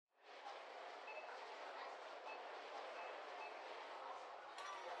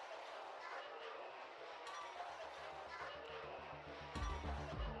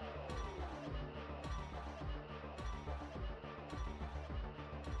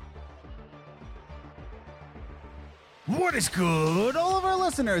What is good, all of our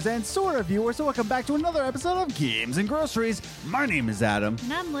listeners and sort of viewers? Welcome back to another episode of Games and Groceries. My name is Adam.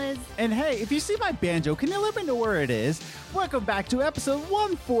 And I'm Liz. And hey, if you see my banjo, can you let me know where it is? Welcome back to episode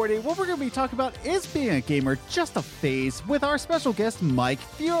 140, where we're going to be talking about Is Being a Gamer Just a Phase? With our special guest, Mike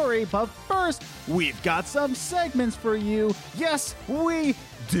Fury. But first, we've got some segments for you. Yes, we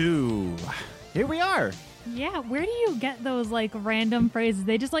do. Here we are. Yeah, where do you get those random phrases?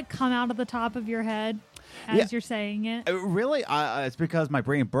 They just come out of the top of your head as you're saying it. Really? It's because my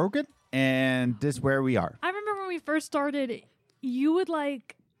brain broke it, and this is where we are. I remember when we first started, you would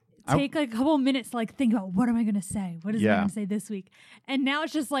take a couple minutes to think about what am I going to say? What is I going to say this week? And now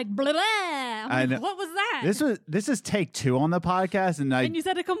it's just blah, blah. I'm like, what was that? This is take 2 on the podcast, and you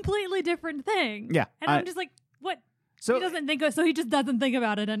said a completely different thing. Yeah. And I'm just like, what? So he doesn't think so he just doesn't think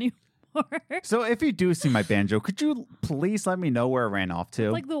about it anymore. So if you do see my banjo, could you please let me know where it ran off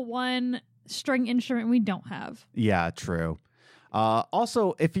to? It's the one string instrument we don't have. Yeah, true.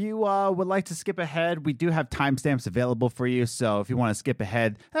 Also, if you would like to skip ahead, we do have timestamps available for you. So if you want to skip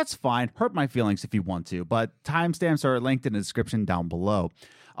ahead, that's fine. Hurt my feelings if you want to, but timestamps are linked in the description down below.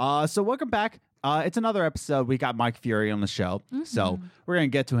 So welcome back. It's another episode. We got Mike Fury on the show, so we're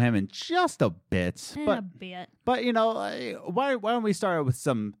going to get to him in just a bit. But you know, why don't we start with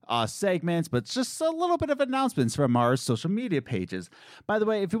some segments, but just a little bit of announcements from our social media pages. By the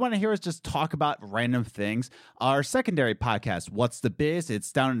way, if you want to hear us just talk about random things, our secondary podcast, What's the Biz?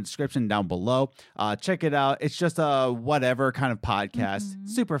 It's down in the description down below. Check it out. It's just a whatever kind of podcast.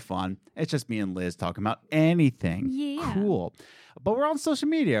 Super fun. It's just me and Liz talking about anything. Yeah. Cool. But we're on social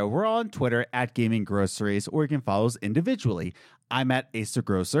media. We're on Twitter at Gaming Groceries, or you can follow us individually. I'm at Ace the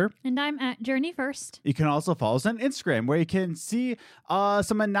Grocer. And I'm at Journey First. You can also follow us on Instagram, where you can see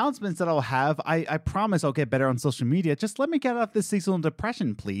some announcements that I'll have. I promise I'll get better on social media. Just let me get out of this seasonal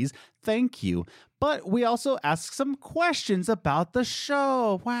depression, please. Thank you. But we also ask some questions about the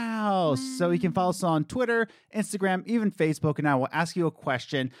show. Wow. So you can follow us on Twitter, Instagram, even Facebook, and I will ask you a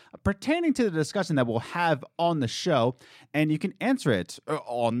question pertaining to the discussion that we'll have on the show, and you can answer it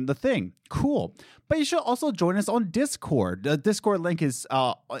on the thing. Cool. But you should also join us on Discord. The Discord link is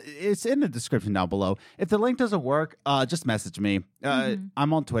it's in the description down below. If the link doesn't work, just message me.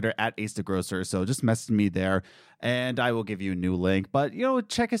 I'm on Twitter at Ace the Grocer, so just message me there, and I will give you a new link. But, you know,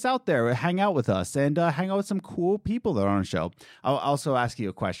 check us out there. Hang out with us, and hang out with some cool people that are on the show. I'll also ask you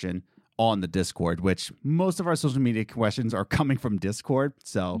a question on the Discord, which most of our social media questions are coming from Discord.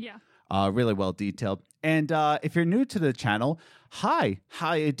 So really well detailed. And if you're new to the channel, hi,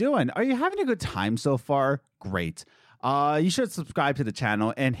 how you doing? Are you having a good time so far? Great. You should subscribe to the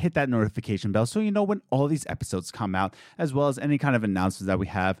channel and hit that notification bell so you know when all these episodes come out, as well as any kind of announcements that we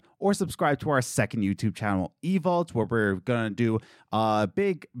have, or subscribe to our second YouTube channel, Evault, where we're going to do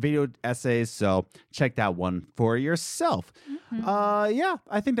big video essays. So check that one for yourself. Yeah,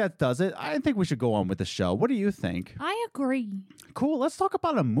 I think that does it. I think we should go on with the show. What do you think? I agree. Cool. Let's talk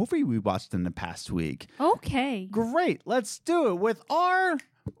about a movie we watched in the past week. Okay. Great. Let's do it with our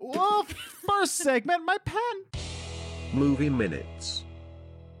first segment, My Pen. Movie Minutes.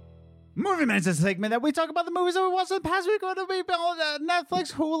 Movie Minutes is a segment that we talk about the movies that we watched in the past week, whether it be on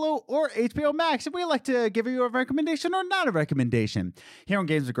Netflix, Hulu, or HBO Max. And we like to give you a recommendation or not a recommendation. Here on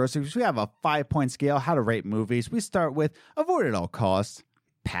Games and Groceries, we have a 5-point scale, how to rate movies. We start with avoid at all costs,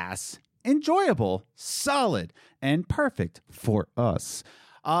 pass, enjoyable, solid, and perfect for us.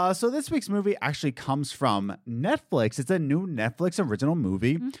 So this week's movie actually comes from Netflix. It's a new Netflix original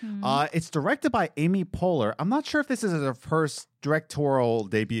movie. It's directed by Amy Poehler. I'm not sure if this is her first directorial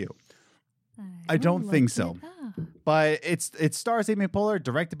debut. I don't think so. But it stars Amy Poehler,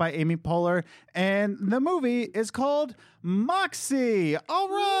 directed by Amy Poehler, and the movie is called Moxie. All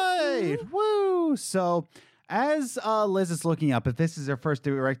right. Woo! So as Liz is looking up if this is her first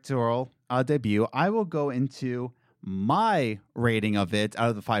directorial debut, I will go into my rating of it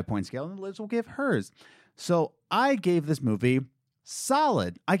out of the 5-point scale, and Liz will give hers. So I gave this movie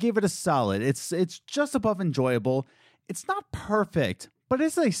solid. I gave it a solid. It's just above enjoyable. It's not perfect, but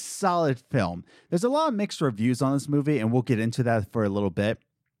it's a solid film. There's a lot of mixed reviews on this movie, and we'll get into that for a little bit,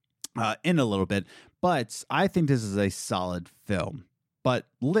 in a little bit. But I think this is a solid film. But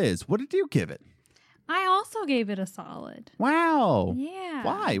Liz, what did you give it? I also gave it a solid. Wow. Yeah.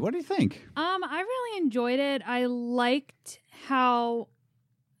 Why? What do you think? I really enjoyed it. I liked how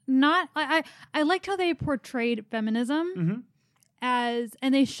I liked how they portrayed feminism and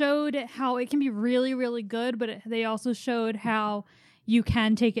they showed how it can be really, really good, but they also showed how you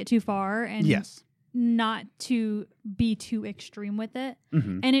can take it too far and not to be too extreme with it.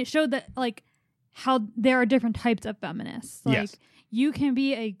 And it showed that how there are different types of feminists. you can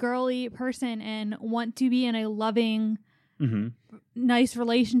be a girly person and want to be in a loving, nice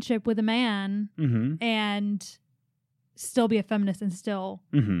relationship with a man and still be a feminist and still,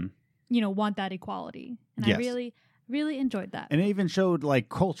 want that equality. And I really, really enjoyed that. And it even showed like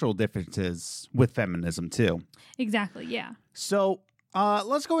cultural differences with feminism too. Exactly. Yeah. So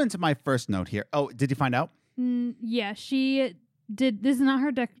let's go into my first note here. Oh, did you find out? Yeah, she did. This is not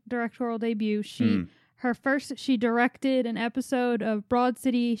her directorial debut. She directed an episode of Broad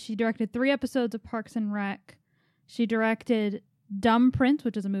City. She directed 3 episodes of Parks and Rec. She directed Dumb Prince,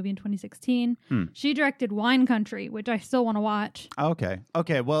 which is a movie in 2016. She directed Wine Country, which I still want to watch.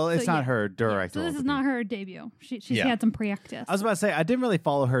 Okay. Well, it's not her directorial. So this is not her debut. She's had some practice. I was about to say, I didn't really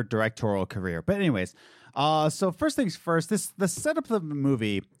follow her directorial career. But anyways, so first things first, the setup of the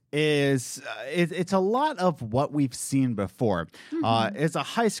movie is it's a lot of what we've seen before. It's a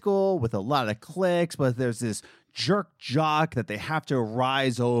high school with a lot of cliques, but there's this jerk jock that they have to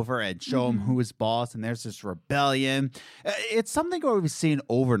rise over and show him who is boss, and there's this rebellion. It's something we've seen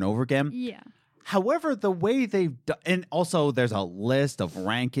over and over again. Yeah. However, the way they've done, and also there's a list of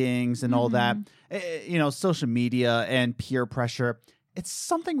rankings and all that, social media and peer pressure. It's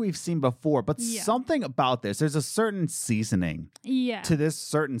something we've seen before, but something about this, there's a certain seasoning to this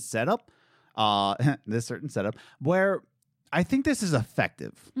certain setup, where I think this is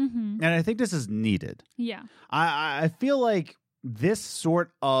effective. And I think this is needed. Yeah. I feel like this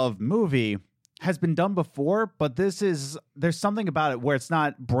sort of movie has been done before, but there's something about it where it's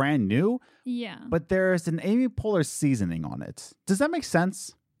not brand new. Yeah. But there's an Amy Poehler seasoning on it. Does that make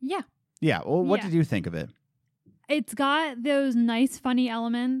sense? Yeah. Yeah. Well, what did you think of it? It's got those nice, funny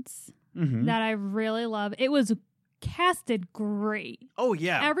elements that I really love. It was casted great. Oh,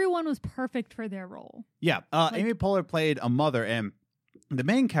 yeah. Everyone was perfect for their role. Yeah. Amy Poehler played a mother, and the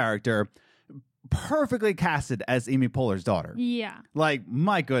main character perfectly casted as Amy Poehler's daughter. Yeah. Like,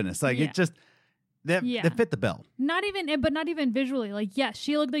 my goodness. Like, it just, they fit the bill. Not even visually. Like, yes,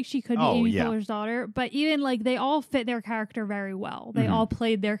 she looked like she could be Amy Poehler's daughter, but even, like, they all fit their character very well. They all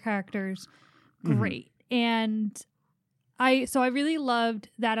played their characters great. And I really loved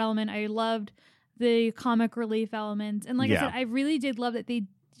that element. I loved the comic relief elements. And like I said, I really did love that they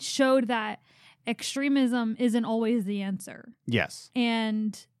showed that extremism isn't always the answer. Yes.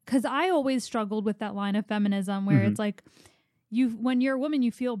 And because I always struggled with that line of feminism where it's like, when you're a woman,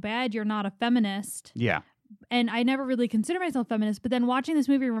 you feel bad you're not a feminist. Yeah. And I never really considered myself feminist. But then watching this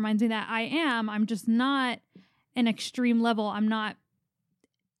movie reminds me that I am. I'm just not an extreme level. I'm not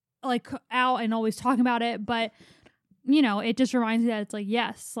like out and always talking about it, but it just reminds me that it's like,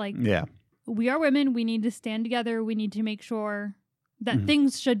 yes, like we are women, we need to stand together, we need to make sure that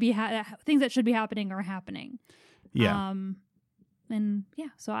things should be things that should be happening are happening. So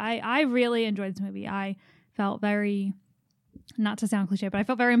I really enjoyed this movie. I felt very, not to sound cliche, but I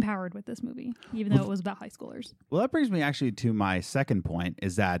felt very empowered with this movie, even though it was about high schoolers. Well, that brings me actually to my second point,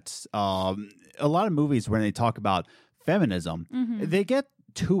 is that a lot of movies when they talk about feminism, they get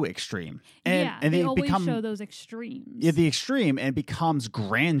too extreme, and they always show those extremes. Yeah, the extreme, and becomes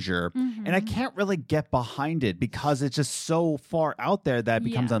grandeur, and I can't really get behind it because it's just so far out there that it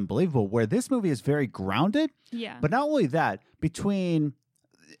becomes unbelievable. Where this movie is very grounded, but not only that, between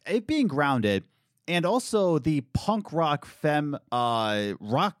it being grounded and also the punk rock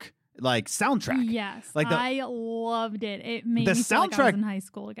rock like soundtrack. Yes, like I loved it. It made me feel like I was in high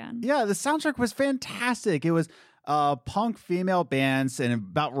school again. Yeah, the soundtrack was fantastic. It was punk female bands and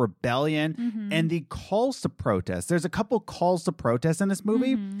about rebellion and the calls to protest. There's a couple calls to protest in this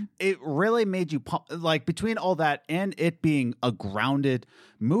movie. It really made you like, between all that and it being a grounded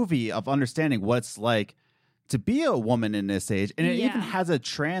movie of understanding what it's like to be a woman in this age. And it even has a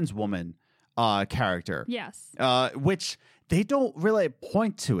trans woman character. Yes. Which they don't really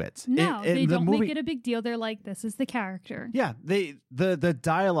point to it. No, they don't make it a big deal. They're like, this is the character. Yeah, the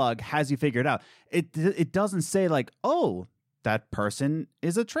dialogue has you figured out. It doesn't say like, oh, that person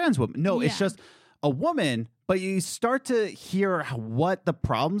is a trans woman. No, it's just a woman, but you start to hear what the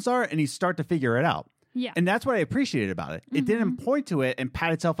problems are and you start to figure it out. Yeah. And that's what I appreciated about it. It didn't point to it and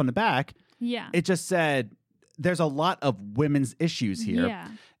pat itself on the back. Yeah. It just said, there's a lot of women's issues here. Yeah.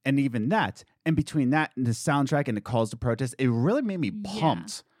 And even that, and between that and the soundtrack and the calls to protest, it really made me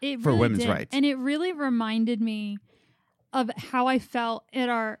pumped for women's rights. And it really reminded me of how I felt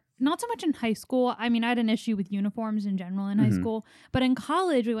at not so much in high school. I mean, I had an issue with uniforms in general in high school, but in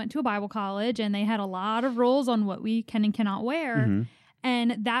college, we went to a Bible college and they had a lot of rules on what we can and cannot wear.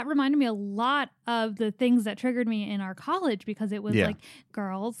 And that reminded me a lot of the things that triggered me in our college, because it was like,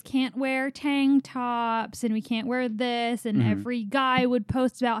 girls can't wear tank tops and we can't wear this. And every guy would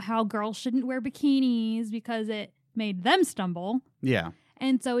post about how girls shouldn't wear bikinis because it made them stumble. Yeah.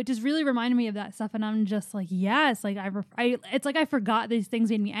 And so it just really reminded me of that stuff. And I'm just like, yes, like it's like I forgot these things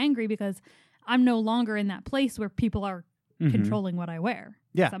made me angry because I'm no longer in that place where people are controlling what I wear.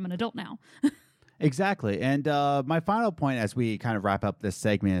 Yeah. 'Cause I'm an adult now. Exactly. And my final point as we kind of wrap up this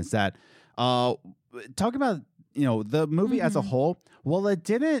segment is that talking about, the movie as a whole, well, it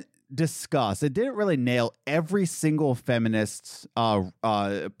didn't really nail every single feminist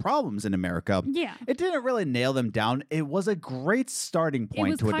problems in America. Yeah. It didn't really nail them down. It was a great starting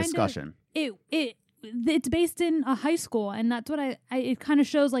point to a discussion. It's based in a high school, and that's what it kind of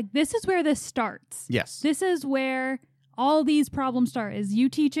shows, like, this is where this starts. Yes. This is where all these problems start, is you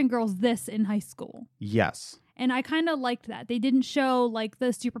teaching girls this in high school. Yes. And I kind of liked that. They didn't show, like,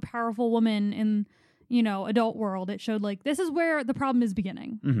 the super powerful woman in, adult world. It showed, like, this is where the problem is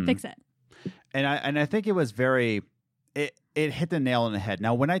beginning. Fix it. And I think it was very... It hit the nail on the head.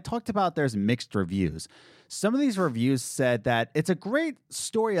 Now, when I talked about there's mixed reviews, some of these reviews said that it's a great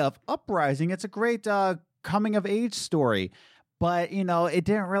story of uprising. It's a great coming of age story. But, it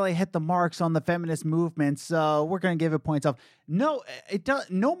didn't really hit the marks on the feminist movement, so we're going to give it points off. No,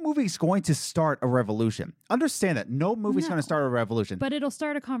 no movie's going to start a revolution. Understand that. No movie's going to start a revolution. But it'll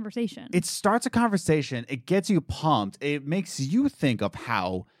start a conversation. It starts a conversation. It gets you pumped. It makes you think of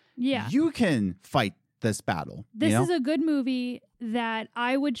how you can fight this battle. This is a good movie that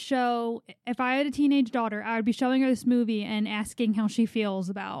I would show. If I had a teenage daughter, I would be showing her this movie and asking how she feels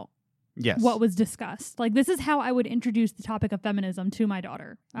about what was discussed. Like, this is how I would introduce the topic of feminism to my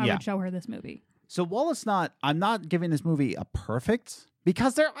daughter. I would show her this movie. So while I'm not giving this movie a perfect,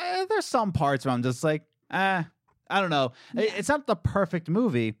 because there's some parts where I'm just like, I don't know. Yeah. It's not the perfect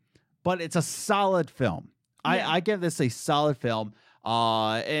movie, but it's a solid film. Yeah. I give this a solid film.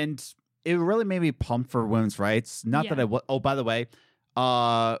 And it really made me pumped for women's rights. Not that oh, by the way,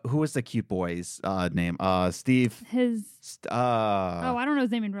 who was the cute boy's name? Steve. I don't know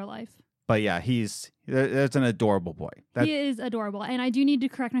his name in real life. But yeah, that's an adorable boy. He is adorable. And I do need to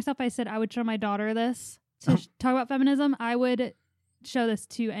correct myself. I said I would show my daughter this to talk about feminism. I would show this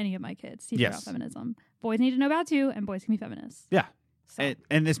to any of my kids. Teach about feminism. Boys need to know about too, and boys can be feminists. Yeah. So.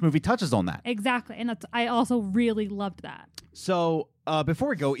 And this movie touches on that. Exactly. And I also really loved that. So before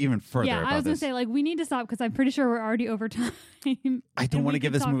we go even further I was going to say, like, we need to stop because I'm pretty sure we're already over time. I don't want to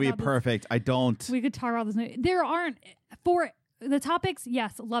give this movie a perfect. I don't. We could talk about this movie. There aren't, for the topics,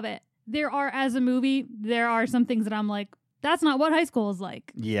 yes, love it. There are, as a movie, there are some things that I'm like, that's not what high school is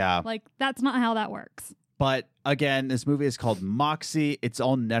like. Yeah. Like, that's not how that works. But again, this movie is called Moxie. It's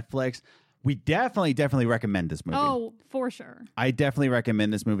on Netflix. We definitely recommend this movie. Oh, for sure. I definitely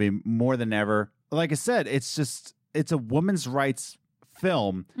recommend this movie more than ever. Like I said, it's a women's rights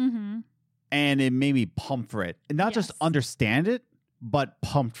film, and it made me pumped for it. And not just understand it, but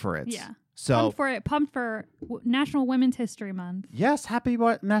pumped for it. Yeah. So pumped for National Women's History Month. Yes, happy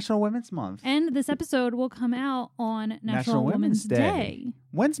National Women's Month. And this episode will come out on National Women's Day.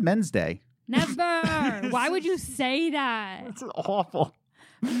 When's Men's Day? Never. Why would you say that? That's awful.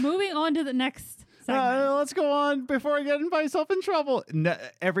 Moving on to the next segment. Let's go on before I get myself in trouble. No,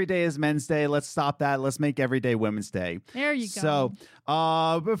 every day is Men's Day. Let's stop that. Let's make every day Women's Day. There you go.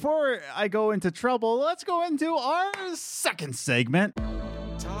 So before I go into trouble, let's go into our second segment.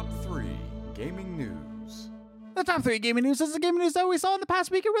 Top 3 Gaming News. The top 3 gaming news is the gaming news that we saw in the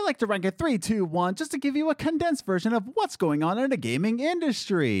past week, and we like to rank it 3, 2, 1, just to give you a condensed version of what's going on in the gaming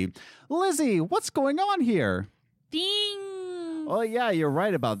industry. Lizzie, what's going on here? Ding! Well, yeah, you're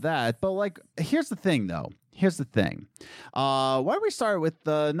right about that. But, like, here's the thing, though. Here's the thing. Why don't we start with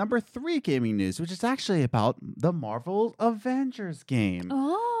the number 3 gaming news, which is actually about the Marvel Avengers game.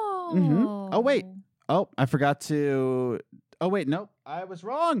 Oh. Mm-hmm. Oh, wait. Oh, I forgot to... Oh, wait, nope. I was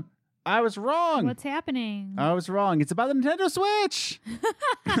wrong. What's happening? I was wrong. It's about the Nintendo Switch.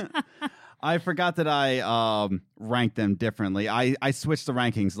 I forgot that I ranked them differently. I switched the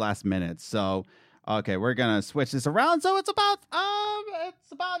rankings last minute, so... Okay, we're gonna switch this around. So it's about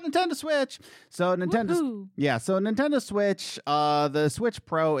Nintendo Switch. So Nintendo Switch. The Switch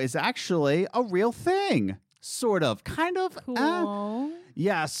Pro is actually a real thing, sort of, kind of. Cool.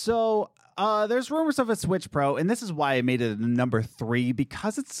 Yeah. So there's rumors of a Switch Pro, and this is why I made it a number 3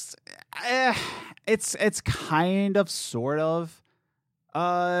 because it's kind of sort of.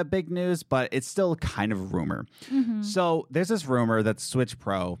 Big news, but it's still kind of a rumor. Mm-hmm. So there's this rumor that Switch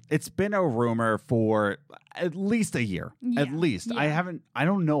Pro, it's been a rumor for at least a year. Yeah. At least. Yeah. I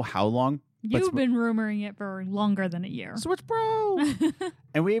don't know how long, You've been rumoring it for longer than a year. Switch Pro.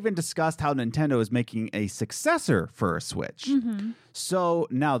 And we even discussed how Nintendo is making a successor for a Switch. So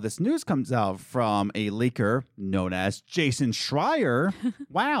now this news comes out from a leaker known as Jason Schreier.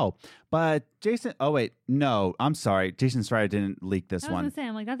 Wow. But I'm sorry. Jason Schreier didn't leak this I was one. gonna say,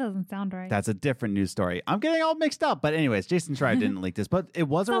 I'm like, that doesn't sound right. That's a different news story. I'm getting all mixed up. But anyways, Jason Schreier didn't leak this, but it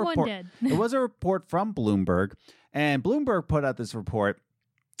was a Someone report. did. It was a report from Bloomberg, and Bloomberg put out this report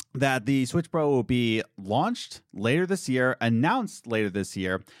that the Switch Pro will be launched later this year, announced later this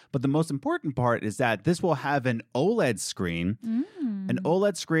year. But the most important part is that this will have an OLED screen, an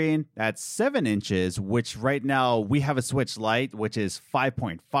OLED screen that's 7 inches, which right now we have a Switch Lite, which is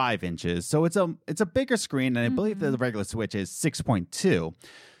 5.5 inches. So it's a bigger screen, and I believe that the regular Switch is 6.2.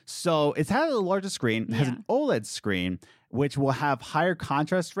 So it's had a larger screen, it has an OLED screen, which will have higher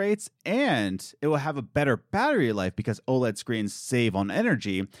contrast rates, and it will have a better battery life because OLED screens save on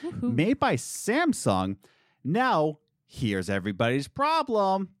energy. Made by Samsung. Now, here's everybody's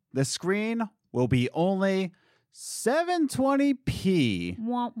problem. The screen will be only 720p,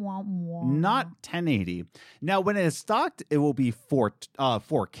 Womp, womp, womp. not 1080. Now, when it is stocked, it will be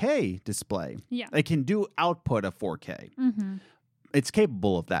 4K display. Yeah. It can do output of 4K. It's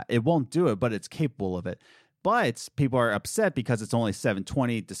capable of that. It won't do it, but it's capable of it. But people are upset because it's only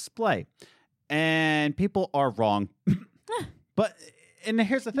 720 display. And people are wrong. And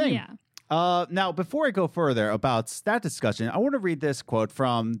here's the thing. Yeah. Now, before I go further about that discussion, I want to read this quote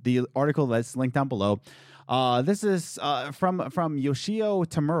from the article that's linked down below. This is from Yoshio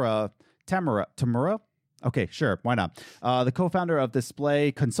Tamura? Okay, sure. Why not? The co-founder of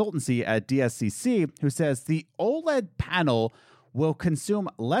display consultancy at DSCC, who says the OLED panel will consume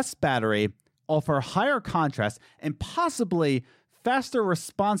less battery, offer higher contrast, and possibly faster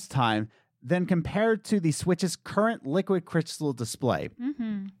response time than compared to the Switch's current liquid crystal display.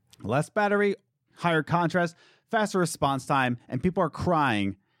 Less battery, higher contrast, faster response time, and people are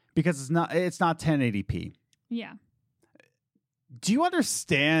crying because it's not 1080p. Yeah. Do you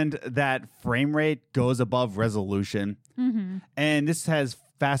understand that frame rate goes above resolution? And this has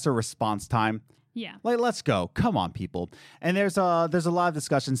faster response time? Yeah. Like, let's go. Come on, people. And there's a lot of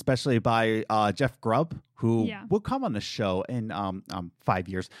discussion, especially by Jeff Grubb, who will come on the show in 5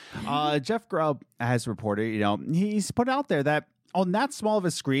 years. Jeff Grubb has reported, he's put out there that on that small of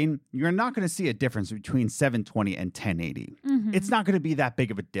a screen, you're not going to see a difference between 720 and 1080. It's not going to be that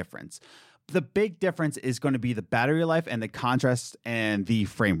big of a difference. The big difference is going to be the battery life and the contrast and the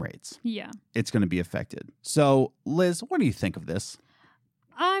frame rates. Yeah. It's going to be affected. So, Liz, what do you think of this?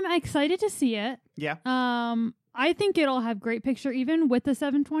 I'm excited to see it. Yeah. I think it'll have great picture even with the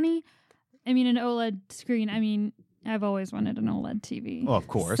 720. I mean, an OLED screen. I mean, I've always wanted an OLED TV. Oh, of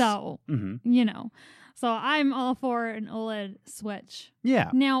course. So, So I'm all for an OLED Switch. Yeah.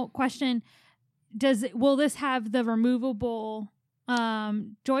 Now, question, will this have the removable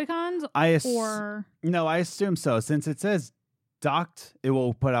Joy-Cons? No, I assume so. Since it says docked, it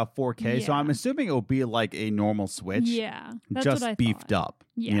will put out 4K. So I'm assuming it will be like a normal Switch. Yeah. That's just what I beefed thought. up.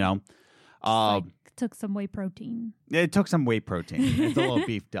 Yeah. Took some whey protein. It took some whey protein. It's a little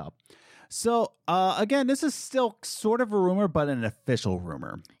beefed up. So, again, this is still sort of a rumor, but an official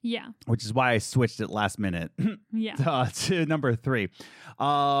rumor. Yeah. Which is why I switched it last minute to number 3.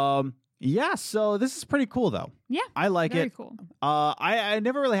 So this is pretty cool, though. Yeah. I like very it. Cool. I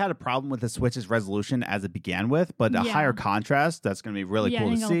never really had a problem with the Switch's resolution as it began with, but a higher contrast, that's going to be really cool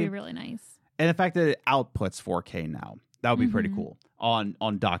I think to it'll see. be really nice. And the fact that it outputs 4K now. That would be pretty cool on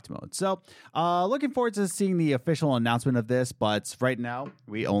docked mode. So looking forward to seeing the official announcement of this. But right now,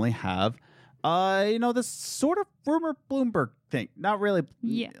 we only have, this sort of rumor Bloomberg thing. Not really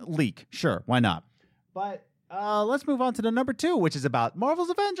leak. Sure, why not? But let's move on to the number 2, which is about Marvel's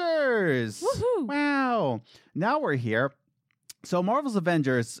Avengers. Woohoo! Wow. Now we're here. So Marvel's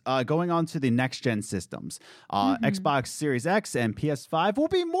Avengers going on to the next-gen systems. Xbox Series X and PS5 will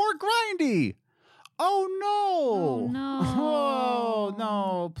be more grindy. Oh, no. Oh, no. Oh,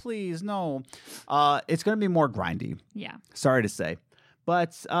 no. Please, no. It's going to be more grindy. Yeah. Sorry to say.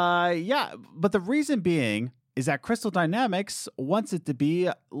 But, but the reason being is that Crystal Dynamics wants it to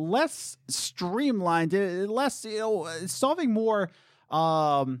be less streamlined, less, solving more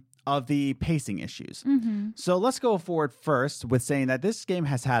of the pacing issues. So let's go forward first with saying that this game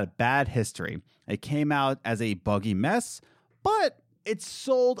has had a bad history. It came out as a buggy mess, but it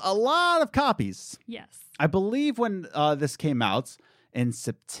sold a lot of copies. Yes. I believe when this came out in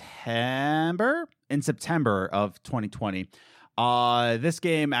September of 2020, this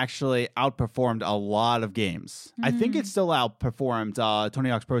game actually outperformed a lot of games. I think it still outperformed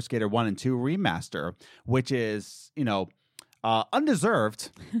Tony Hawk's Pro Skater 1 and 2 Remaster, which is, undeserved,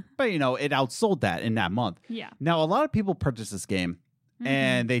 but it outsold that in that month. Yeah. Now, a lot of people purchased this game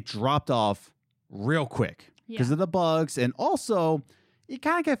and they dropped off real quick because of the bugs, and also you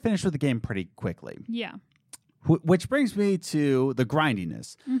kind of get finished with the game pretty quickly. Yeah. Which brings me to the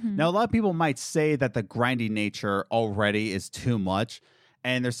grindiness. Now, a lot of people might say that the grindy nature already is too much,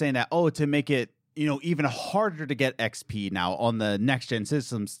 and they're saying that, to make it even harder to get XP now on the next gen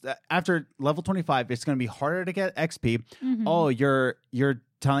systems. After level 25, it's going to be harder to get XP. Oh, you're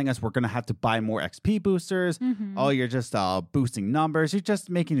telling us we're going to have to buy more XP boosters. Oh, you're just boosting numbers. You're just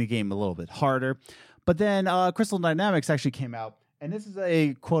making the game a little bit harder. But then Crystal Dynamics actually came out, and this is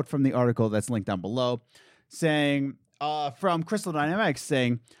a quote from the article that's linked down below, saying from Crystal Dynamics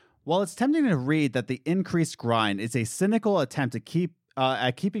saying, while it's tempting to read that the increased grind is a cynical attempt to keep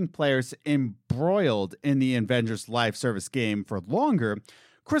at keeping players embroiled in the Avengers live service game for longer,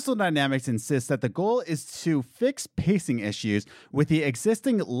 Crystal Dynamics insists that the goal is to fix pacing issues with the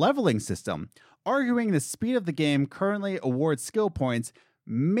existing leveling system, arguing the speed of the game currently awards skill points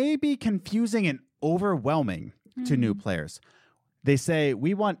may be confusing and overwhelming to new players. They say,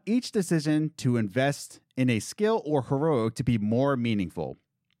 we want each decision to invest in a skill or heroic to be more meaningful.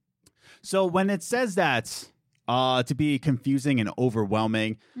 So when it says that, to be confusing and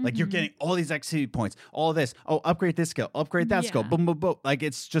overwhelming, like you're getting all these XP points, all this, upgrade this skill, upgrade that skill, boom, boom, boom. Like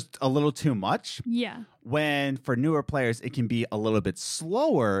it's just a little too much. Yeah. When for newer players, it can be a little bit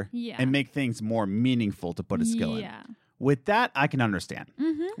slower and make things more meaningful to put a skill in. With that, I can understand.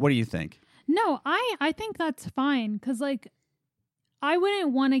 What do you think? No, I think that's fine, because like I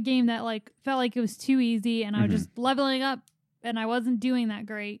wouldn't want a game that like felt like it was too easy and I was just leveling up and I wasn't doing that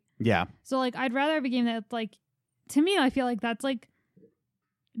great. Yeah. So like I'd rather have a game that's like, to me, I feel like that's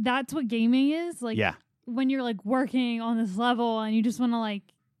what gaming is. Like when you're like working on this level and you just want to like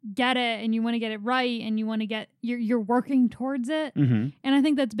get it and you want to get it right and you want to get you're working towards it. And I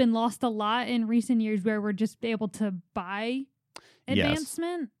think that's been lost a lot in recent years, where we're just able to buy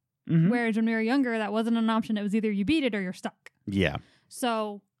advancement. Whereas when we were younger, that wasn't an option. It was either you beat it or you're stuck. Yeah.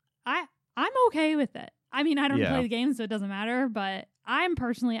 So I'm okay with it. I mean, I don't play the game, so it doesn't matter, but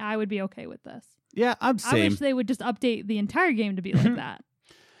I would be okay with this. Yeah, I'm same. I wish they would just update the entire game to be like that.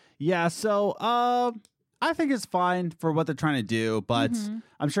 Yeah, so I think it's fine for what they're trying to do, but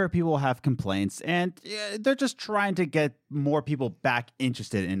I'm sure people will have complaints, and they're just trying to get more people back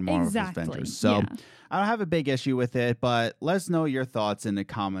interested in Marvel's Avengers. So I don't have a big issue with it, but let us know your thoughts in the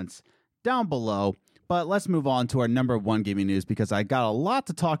comments down below. But let's move on to our number one gaming news, because I got a lot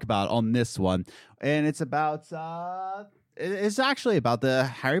to talk about on this one, and it's about it's actually about the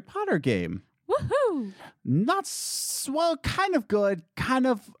Harry Potter game. Woohoo! Kind of good, kind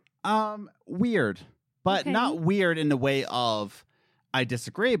of weird, but not weird in the way of I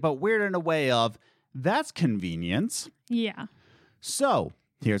disagree, but weird in a way of that's convenient. Yeah. So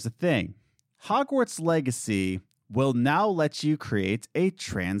here's the thing. Hogwarts Legacy will now let you create a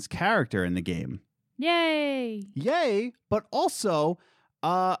trans character in the game. Yay! Yay! But also,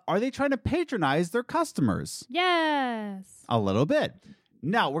 are they trying to patronize their customers? Yes. A little bit.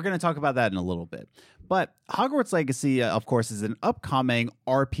 Now, we're going to talk about that in a little bit. But Hogwarts Legacy, of course, is an upcoming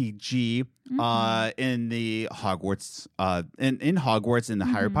RPG in the Hogwarts, in Hogwarts, in the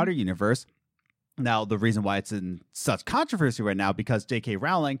Harry Potter universe. Now, the reason why it's in such controversy right now, because J.K.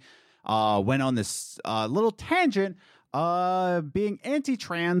 Rowling went on this little tangent being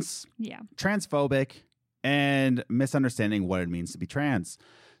anti-trans, transphobic, and misunderstanding what it means to be trans.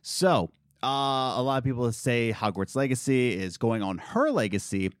 So a lot of people say Hogwarts Legacy is going on her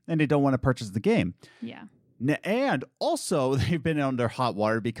legacy, and they don't want to purchase the game. Yeah. And also, they've been under hot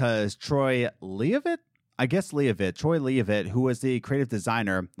water because Troy Leavitt, who was the creative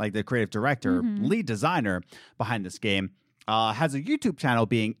designer, like the creative director, lead designer behind this game, has a YouTube channel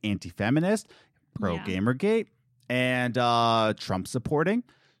being anti-feminist, pro-Gamergate, and Trump supporting.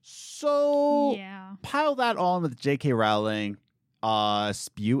 So pile that on with J.K. Rowling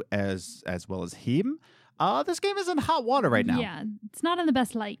spew as well as him. This game is in hot water right now. Yeah, it's not in the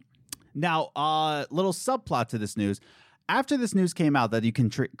best light. Now, little subplot to this news. After this news came out that you can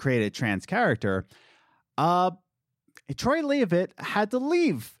create a trans character, Troy Leavitt had to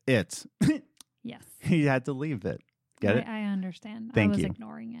leave it. Yes. He had to leave it. Get it? I understand. Thank I was you.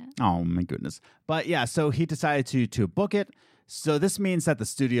 ignoring it. Oh, my goodness. But yeah, so he decided to book it. So this means that the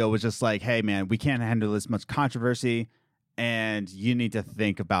studio was just like, hey, man, we can't handle this much controversy, and you need to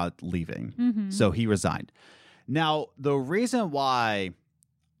think about leaving. So he resigned. Now, the reason why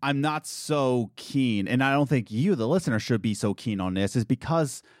I'm not so keen, and I don't think you, the listener, should be so keen on this, is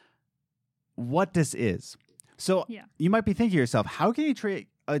because what this is. So you might be thinking to yourself, how can you create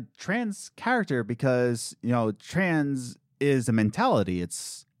a trans character? Because, trans is a mentality.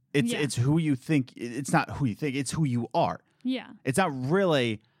 It's who you think. It's not who you think. It's who you are. Yeah. It's not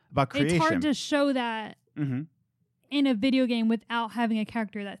really about creation. It's hard to show that in a video game without having a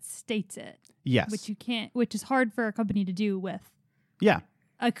character that states it. Yes. Which is hard for a company to do with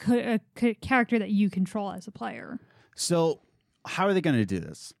a character that you control as a player. So how are they going to do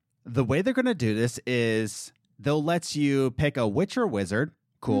this? The way they're going to do this is they'll let you pick a witch or wizard.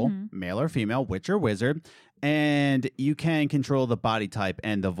 Cool. Male or female, witch or wizard. And you can control the body type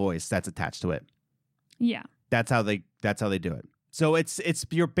and the voice that's attached to it. Yeah. That's how they do it. So it's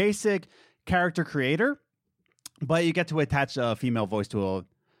your basic character creator, but you get to attach a female voice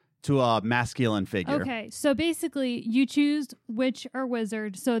to a masculine figure. Okay, so basically you choose witch or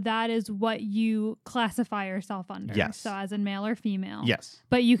wizard, so that is what you classify yourself under. Yes. So as in male or female. Yes.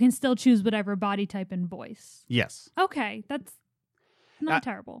 But you can still choose whatever body type and voice. Yes. Okay, that's not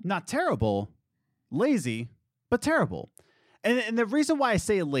terrible. Not terrible. Lazy, but terrible. And the reason why I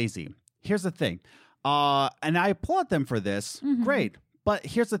say lazy, here's the thing. And I applaud them for this. Great. But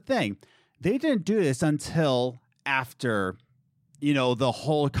here's the thing. They didn't do this until after, the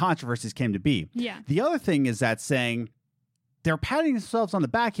whole controversies came to be. Yeah. The other thing is that saying they're patting themselves on the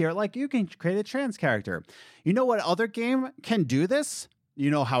back here, like you can create a trans character. You know what other game can do this? You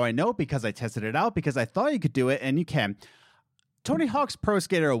know how I know? Because I tested it out, because I thought you could do it, and you can. Tony Hawk's Pro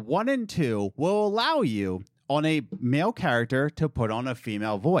Skater 1 and 2 will allow you on a male character to put on a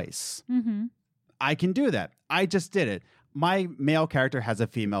female voice. I can do that. I just did it. My male character has a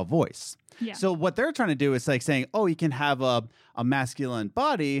female voice. Yeah. So what they're trying to do is like saying, oh, you can have a masculine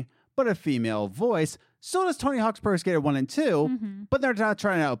body, but a female voice. So does Tony Hawk's Pro Skater 1 and 2, but they're not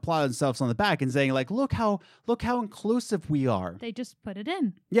trying to applaud themselves on the back and saying like, look how inclusive we are. They just put it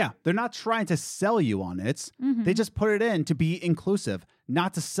in. Yeah, they're not trying to sell you on it. They just put it in to be inclusive,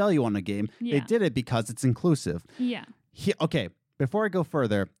 not to sell you on a game. Yeah. They did it because it's inclusive. Yeah. Okay, before I go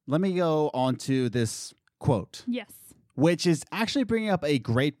further, let me go on to this quote. Yes. Which is actually bringing up a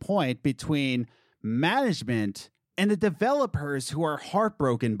great point between management and the developers who are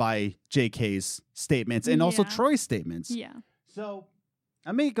heartbroken by JK's statements and also Troy's statements. Yeah. So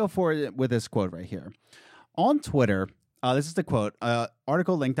let me go forward with this quote right here. On Twitter, this is the quote,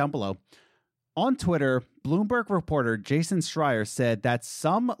 article link down below. On Twitter, Bloomberg reporter Jason Schreier said that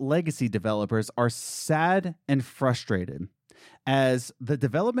some legacy developers are sad and frustrated, as the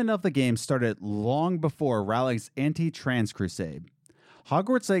development of the game started long before Rowling's anti-trans crusade.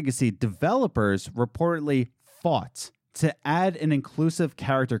 Hogwarts Legacy developers reportedly fought to add an inclusive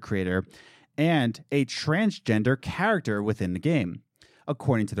character creator and a transgender character within the game,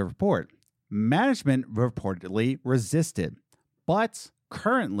 according to the report. Management reportedly resisted, but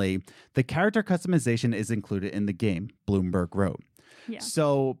currently the character customization is included in the game, Bloomberg wrote. Yeah.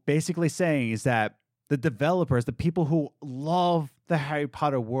 So basically saying is that the developers, the people who love the Harry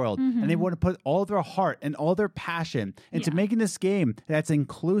Potter world, and they want to put all their heart and all their passion into making this game that's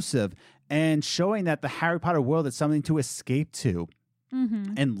inclusive and showing that the Harry Potter world is something to escape to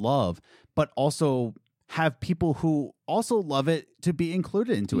and love, but also have people who also love it to be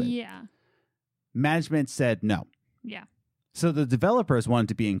included into it. Yeah. Management said no. Yeah. So the developers wanted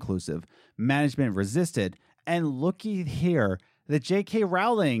to be inclusive. Management resisted. And looky here, the J.K.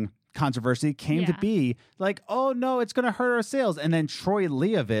 Rowling controversy came to be like, oh no, it's going to hurt our sales. And then Troy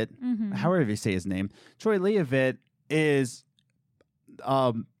Leavitt, however you say his name, Troy Leavitt is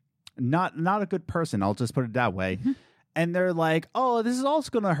not a good person. I'll just put it that way. And they're like, oh, this is also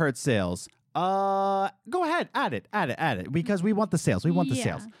going to hurt sales. Go ahead, add it, because we want the sales. We want the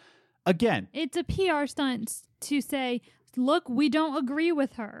sales. Again, it's a PR stunt to say, look, we don't agree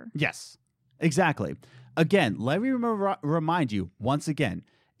with her. Yes, exactly. Again, let me remind you once again,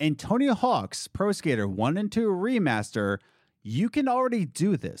 in Tony Hawk's Pro Skater 1 and 2 Remaster, you can already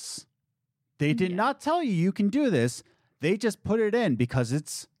do this. They did not tell you can do this. They just put it in because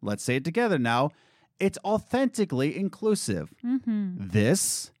it's, let's say it together now, it's authentically inclusive.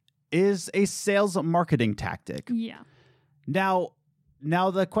 This is a sales marketing tactic. Yeah. Now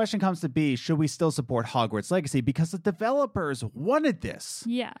the question comes to be, should we still support Hogwarts Legacy? Because the developers wanted this.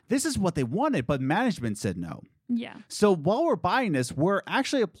 Yeah. This is what they wanted, but management said no. Yeah. So while we're buying this, we're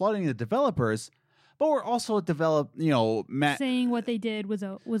actually applauding the developers, but we're also saying what they did was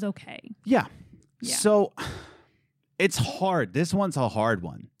okay. Yeah. So it's hard. This one's a hard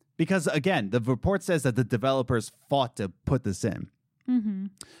one because again, the report says that the developers fought to put this in.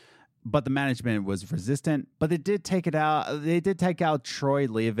 But the management was resistant, but they did take it out. They did take out Troy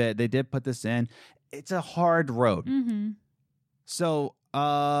Leavitt. They did put this in. It's a hard road. So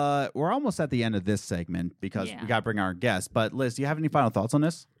we're almost at the end of this segment because we got to bring our guest. But Liz, do you have any final thoughts on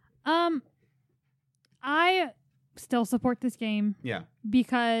this? still support this game Yeah.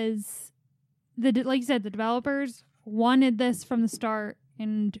 because like you said, the developers wanted this from the start,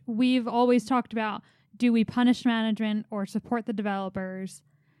 and we've always talked about, do we punish management or support the developers?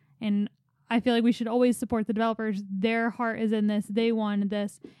 And I feel like we should always support the developers. Their heart is in this. They wanted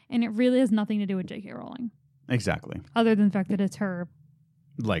this. And it really has nothing to do with J.K. Rowling. Exactly. Other than the fact that it's her.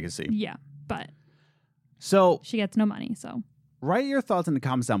 Legacy. Yeah. But So she gets no money, so. write your thoughts in the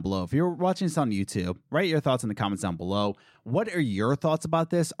comments down below. If you're watching this on YouTube, write your thoughts in the comments down below. What are your thoughts about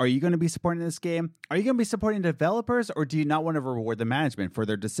this? Are you going to be supporting this game? Are you going to be supporting developers, or do you not want to reward the management for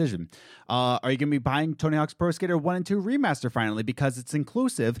their decision? Are you going to be buying Tony Hawk's Pro Skater 1 and 2 Remaster finally because it's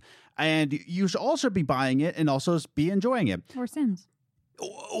inclusive, and you should also be buying it and also be enjoying it? Or Sims.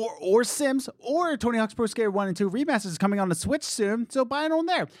 Or Sims, or Tony Hawk's Pro Skater 1 and 2 Remasters is coming on the Switch soon, so buy it on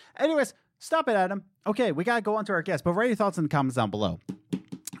there. Anyways, stop it, Adam. Okay, we got to go on to our guest, but write your thoughts in the comments down below.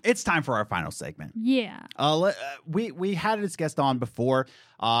 It's time for our final segment. Yeah. We had this guest on before.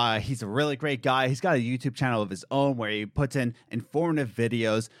 He's a really great guy. He's got a YouTube channel of his own where he puts in informative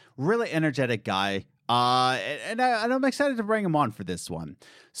videos. Really energetic guy. And I'm excited to bring him on for this one.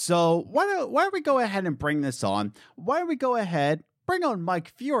 So why don't we go ahead and bring this on? Why don't we go ahead, bring on Mike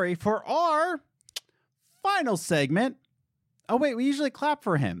Fury for our final segment. Oh, wait, we usually clap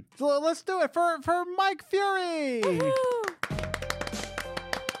for him. So let's do it for Mike Fury.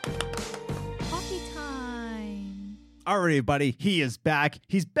 Coffee time. All right, everybody, he is back.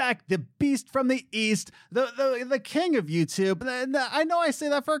 He's back, the beast from the east, the king of YouTube. And I know I say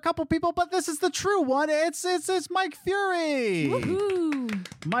that for a couple people, but this is the true one. It's Mike Fury. Woohoo.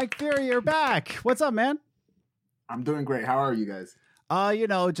 Mike Fury, you're back. What's up, man? I'm doing great. How are you guys?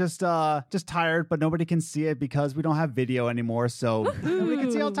 Just tired, but nobody can see it because we don't have video anymore, so nobody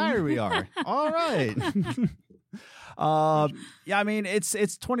can see how tired we are. All right. Yeah, I mean, it's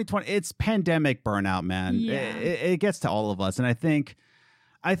 2020. It's pandemic burnout, man. Yeah. It gets to all of us, and I think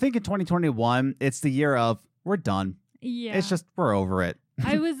in 2021, it's the year of we're done. Yeah. It's just we're over it.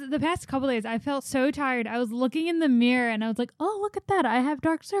 I was the past couple days, I felt so tired. I was looking in the mirror and I was like, oh, look at that. I have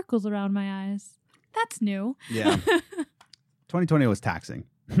dark circles around my eyes. That's new. Yeah. 2020 was taxing.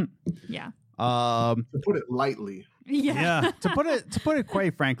 Yeah. To put it lightly. Yeah. To put it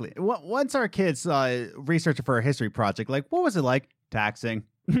quite frankly, once our kids researched for a history project, like what was it like? Taxing.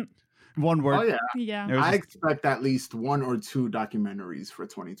 One word. Oh yeah. Yeah. It was I just- expect at least 1 or 2 documentaries for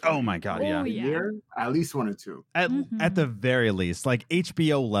 2020. oh my god, yeah. Oh, A yeah. year, at least 1 or 2. At the very least, like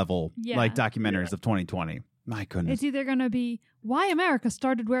HBO level, Yeah. like documentaries of 2020. My goodness. It's either going to be why America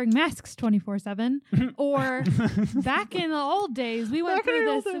started wearing masks 24/7 or back in the old days, we went Back in through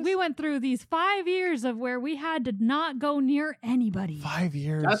the old this. days. We went through these 5 years of where we had to not go near anybody. 5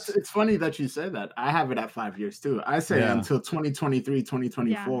 years. It's funny that you say that. I have it at 5 years too. I say Yeah. until 2023,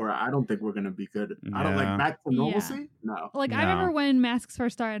 2024, I don't think we're going to be good. I don't Yeah. like back to Yeah. normalcy. No. Like, I No. remember when masks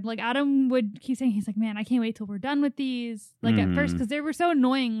first started, like, Adam would keep saying, he's like, man, I can't wait till we're done with these. Like, at first, because they were so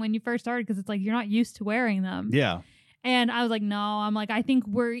annoying when you first started, because it's like, you're not used to wearing them. yeah. And I was like, no, I think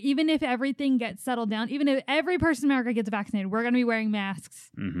even if everything gets settled down, even if every person in America gets vaccinated, we're going to be wearing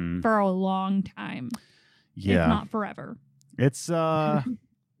masks Mm-hmm. for a long time. Yeah. If not forever. It's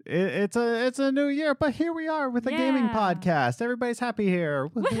it's a new year, but here we are with a gaming Yeah. podcast. Everybody's happy here.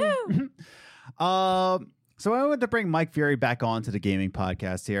 Woohoo! So I wanted to bring Mike Fury back on to the gaming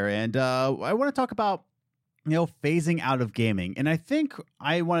podcast here, and I want to talk about phasing out of gaming. And I think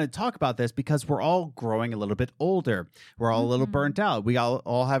I want to talk about this because we're all growing a little bit older. We're all a little Mhm. burnt out. We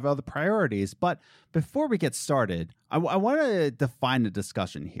all have other priorities. But before we get started, I want to define the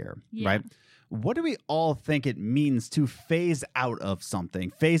discussion here, Yeah. right? What do we all think it means to phase out of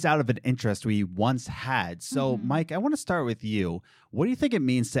something, phase out of an interest we once had? So, Mhm. Mike, I want to start with you. What do you think it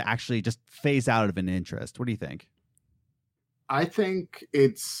means to actually just phase out of an interest? What do you think? I think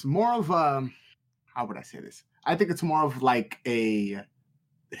it's more of a, how would I say this? I think it's more of like a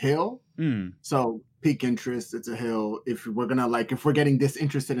hill. Mm, So peak interest, it's a hill. If we're getting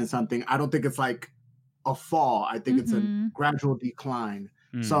disinterested in something, I don't think it's like a fall. I think it's a Mhm. gradual decline.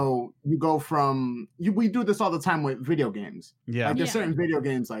 mm. So you go from we do this all the time with video games. Yeah. Like there's Yeah. certain video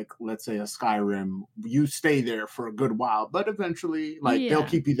games, like let's say a Skyrim, you stay there for a good while, but eventually, like they'll Yeah.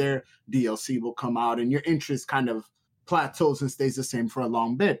 keep you there. DLC will come out, and your interest kind of plateaus and stays the same for a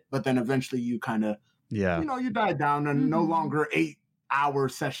long bit. But then eventually, you kind of Yeah. you die down, and no Mhm. longer 8-hour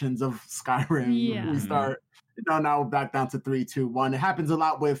sessions of Skyrim. Yeah. We start now we're back down to 3, 2, 1. It happens a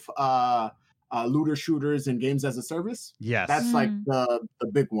lot with looter shooters and games as a service. Yes. That's like Mm. the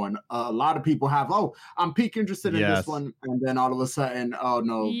big one. A lot of people have, I'm peak interested in Yes. this one, and then all of a sudden, oh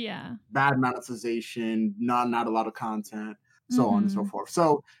no, Yeah. bad monetization, not a lot of content, so on and so Mhm. forth.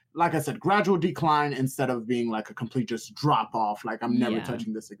 So like I said, gradual decline instead of being like a complete just drop off. Like I'm never Yeah.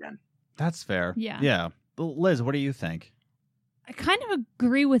 touching this again. That's fair. Yeah. Yeah. Liz, what do you think? I kind of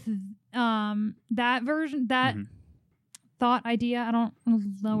agree with that version, that Mhm. thought idea. I don't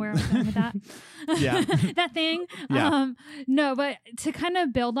know where I was going with that. Yeah. That thing. Yeah. No, but to kind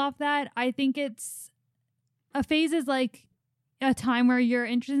of build off that, I think it's a phase is like a time where you're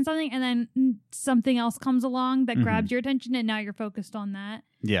interested in something and then something else comes along that Mhm. grabs your attention and now you're focused on that.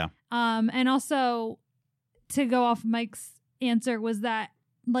 Yeah. And also to go off Mike's answer was that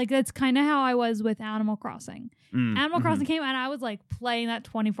like that's kind of how I was with Animal Crossing. Mm, Animal mhm. Crossing came and I was like playing that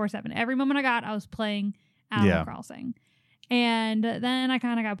 24/7. Every moment I got, I was playing Animal Yeah. Crossing. And then I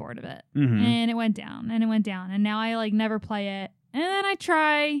kind of got bored of it. Mhm. And it went down and it went down. And now I like never play it. And then I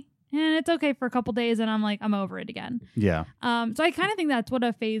try and it's okay for a couple days and I'm like, I'm over it again. Yeah. So I kind of think that's what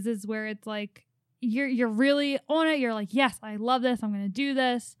a phase is where it's like you're really on it. You're like, yes, I love this. I'm going to do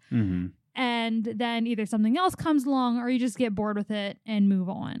this. Mm-hmm. And then either something else comes along or you just get bored with it and move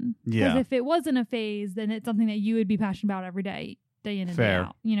on. Yeah. Because if it wasn't a phase, then it's something that you would be passionate about every day, day in and Fair. day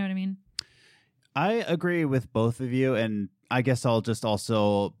out. You know what I mean? I agree with both of you, and I guess I'll just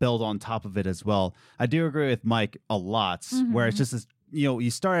also build on top of it as well. I do agree with Mike a lot, where it's just this, you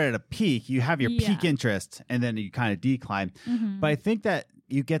start at a peak, you have your peak Yeah. interest, and then you kind of decline. Mm-hmm. But I think that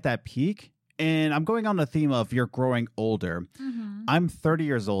you get that peak, and I'm going on the theme of you're growing older. Mm-hmm. I'm 30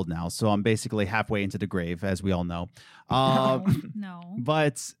 years old now, so I'm basically halfway into the grave, as we all know. No.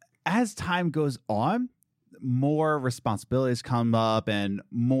 But as time goes on, more responsibilities come up and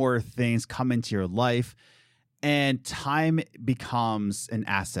more things come into your life. And time becomes an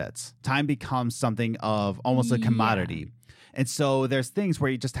asset. Time becomes something of almost a Yeah. commodity. And so there's things where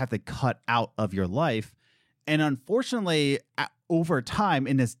you just have to cut out of your life. And unfortunately, over time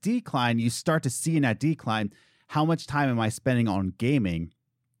in this decline, you start to see in that decline, how much time am I spending on gaming?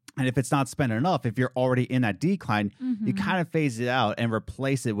 And if it's not spent enough, if you're already in that decline, you Mhm. kind of phase it out and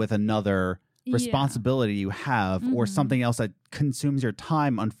replace it with another Yeah. responsibility you have or Mhm. something else that consumes your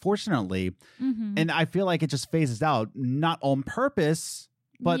time, unfortunately. Mhm. And I feel like it just phases out, not on purpose,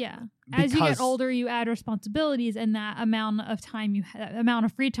 but yeah. As you because- get older, you add responsibilities, and that amount of time amount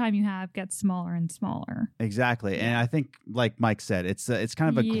of free time you have gets smaller and smaller. Exactly. And I think, like Mike said, it's kind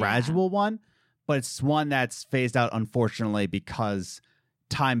of a Yeah. gradual one, but it's one that's phased out, unfortunately, because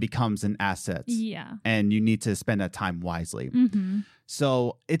time becomes an asset Yeah. and you need to spend that time wisely. Mm-hmm.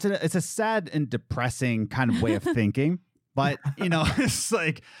 So it's a sad and depressing kind of way of thinking. But, it's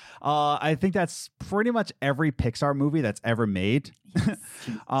like, I think that's pretty much every Pixar movie that's ever made.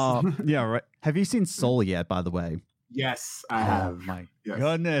 Yeah, right. Have you seen Soul yet, by the way? Yes, I have. Oh, my Yes.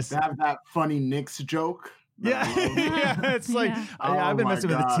 goodness. They have that funny Knicks joke. that Yeah, I love. yeah, it's like, Yeah. I've been Oh my messing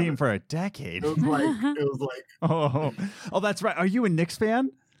with the God. team for a decade. It was like, Oh, that's right. Are you a Knicks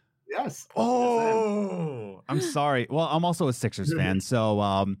fan? yes. Oh, I'm sorry. Well, I'm also a Sixers fan.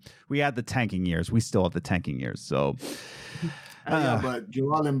 So we had the tanking years. We still have the tanking years. So, Yeah, but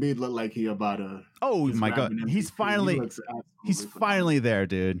Joel Embiid looked like he about to. oh just my grab God, an he's MVP. finally. He looks absolutely He's phenomenal. finally there,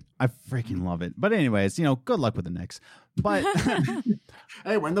 dude. I freaking love it. But anyways, good luck with the Knicks. But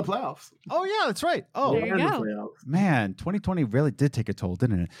Hey, we're in the playoffs. oh yeah, that's right. Oh There you We're in the go. playoffs. man, 2020 really did take a toll,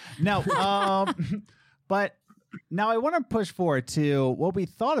 didn't it? Now, but now I want to push forward to what we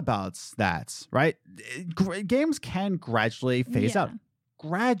thought about stats. Right, games can gradually phase Yeah. out,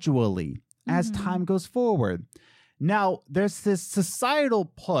 gradually as Mhm. time goes forward. Now, there's this societal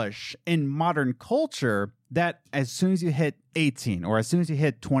push in modern culture that as soon as you hit 18 or as soon as you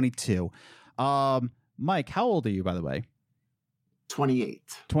hit 22, Mike, how old are you, by the way? 28.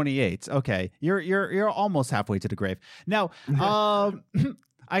 28. Okay, you're almost halfway to the grave. Now,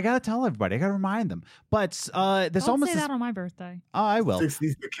 I gotta tell everybody. I gotta remind them. But there's Don't almost say this, that on my birthday. I will.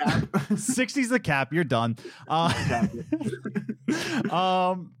 60's the cap. 60's the cap. You're done.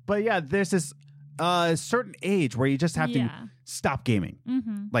 But yeah, there's this certain age where you just have to Yeah. stop gaming.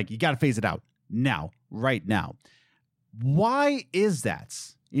 Mm-hmm. Like you got to phase it out now, right now. Why is that?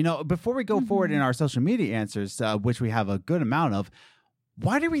 Before we go forward in our social media answers, which we have a good amount of,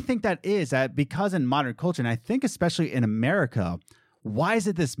 why do we think that is? That because in modern culture, and I think especially in America, why is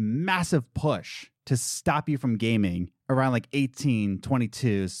it this massive push to stop you from gaming around like 18,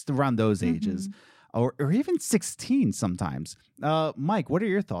 22, around those ages, or even 16 sometimes? Mike, what are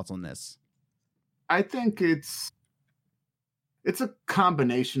your thoughts on this? I think it's a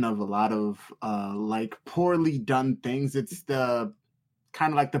combination of a lot of like poorly done things. It's the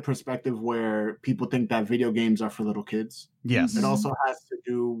kind of like the perspective where people think that video games are for little kids. Yes. It also has to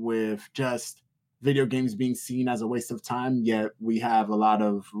do with just video games being seen as a waste of time, yet we have a lot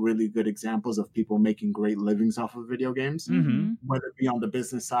of really good examples of people making great livings off of video games, whether it be on the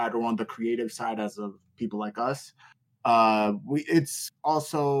business side or on the creative side as of people like us. It's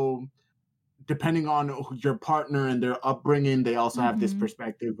also depending on your partner and their upbringing, they also have this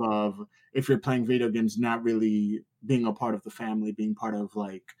perspective of, if you're playing video games, not really being a part of the family, being part of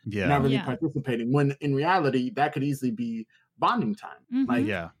like not really participating, when in reality that could easily be bonding time. Like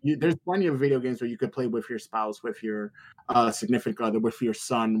there's plenty of video games where you could play with your spouse, with your significant other, with your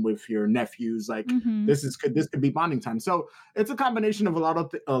son, with your nephews. Like this could be bonding time. So it's a combination of a lot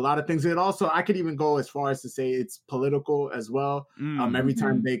of things. It also, I could even go as far as to say it's political as well. Every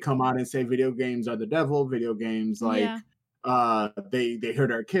time they come out and say video games are the devil, video games like they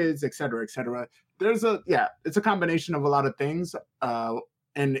hurt our kids, etc., etc. There's it's a combination of a lot of things,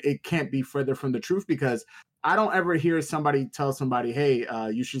 and it can't be further from the truth, because I don't ever hear somebody tell somebody, hey,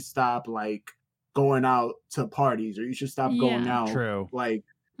 you should stop like going out to parties, or you should stop going out. True. Like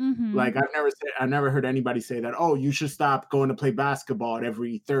I've never heard anybody say that, oh, you should stop going to play basketball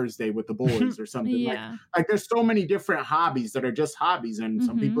every Thursday with the boys or something. Like there's so many different hobbies that are just hobbies, and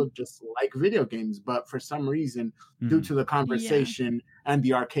some people just like video games, but for some reason, due to the conversation and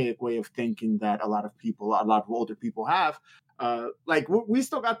the archaic way of thinking that a lot of older people have, like we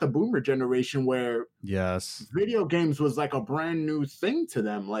still got the boomer generation where video games was like a brand new thing to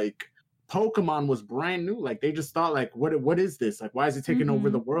them. Like Pokemon was brand new. Like they just thought like, what is this? Like, why is it taking over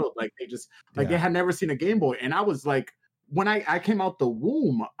the world? Like they just they had never seen a Game Boy. And I was like, when I came out the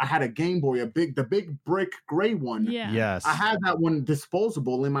womb, I had a Game Boy, the big brick gray one. I had that one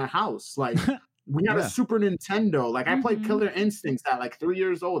disposable in my house. Like we had a Super Nintendo. Like I played Killer Instincts at like 3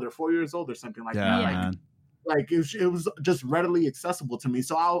 years old or 4 years old or something like that. Like it was just readily accessible to me.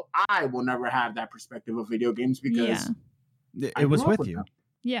 So I will never have that perspective of video games, because it was with you.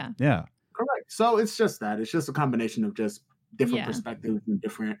 Yeah. Correct. So it's just that. It's just a combination of just different perspectives and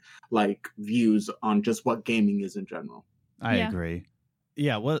different like views on just what gaming is in general. I agree.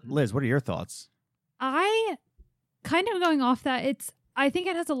 Yeah. Liz, what are your thoughts? I kind of going off that, I think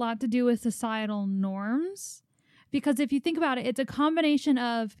it has a lot to do with societal norms, because if you think about it, it's a combination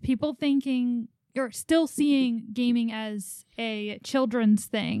of people thinking you're still seeing gaming as a children's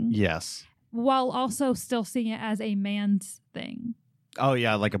thing. Yes. While also still seeing it as a man's thing. Oh,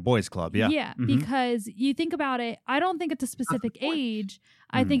 yeah, like a boys' club. Yeah. Yeah, because you think about it, I don't think it's a specific age.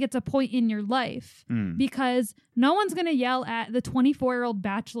 I think it's a point in your life. Because no one's going to yell at the 24-year-old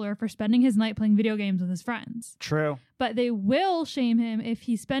bachelor for spending his night playing video games with his friends. True. But they will shame him if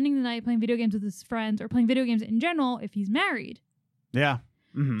he's spending the night playing video games with his friends, or playing video games in general if he's married. Yeah.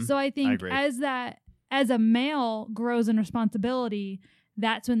 So I think as a male grows in responsibility,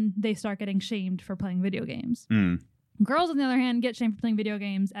 that's when they start getting shamed for playing video games. Girls, on the other hand, get shamed for playing video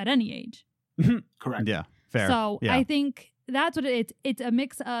games at any age. Correct. Yeah, fair. So I think that's what it's a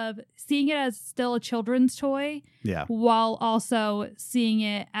mix of seeing it as still a children's toy, while also seeing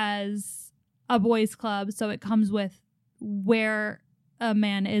it as a boys' club. So it comes with where a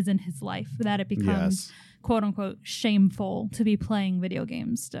man is in his life, that it becomes quote unquote shameful to be playing video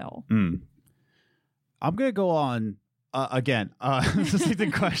games still. I'm gonna go on again. It's a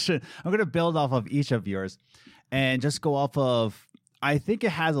succinct question. I'm gonna build off of each of yours and just go off of, I think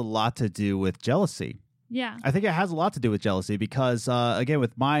it has a lot to do with jealousy. Yeah. I think it has a lot to do with jealousy, because again,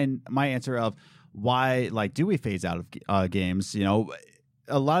 with my answer of why like do we phase out of games, you know,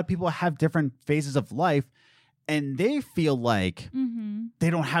 a lot of people have different phases of life and they feel like they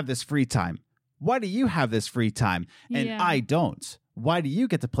don't have this free time. Why do you have this free time and I don't? Why do you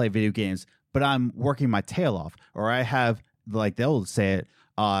get to play video games but I'm working my tail off? Or I have, like they'll say it,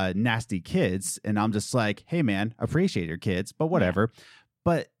 nasty kids, and I'm just like, hey man, appreciate your kids, but whatever.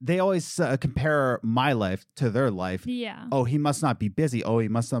 But they always compare my life to their life. Oh, he must not be busy. Oh, he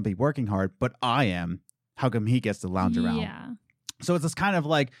must not be working hard, but I am. How come he gets to lounge around? So it's this kind of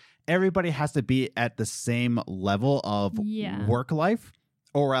like everybody has to be at the same level of work life,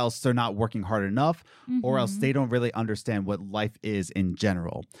 or else they're not working hard enough, or else they don't really understand what life is in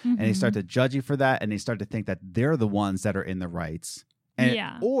general. And they start to judge you for that, and they start to think that they're the ones that are in the rights. And,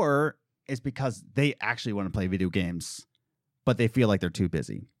 or it's because they actually want to play video games, but they feel like they're too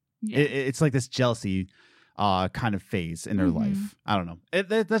busy. It's like this jealousy kind of phase in their life. I don't know.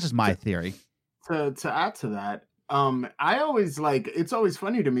 That's just my theory. To add to that, I always it's always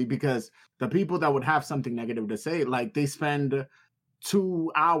funny to me because the people that would have something negative to say, like they spend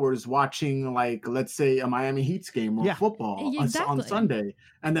 2 hours watching, like, let's say a Miami Heat's game or football on Sunday,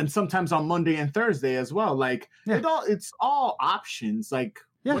 and then sometimes on Monday and Thursday as well. Like it's all options. Like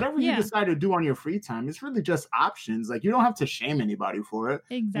Yeah. Whatever you Yeah. decide to do on your free time, it's really just options. Like, you don't have to shame anybody for it.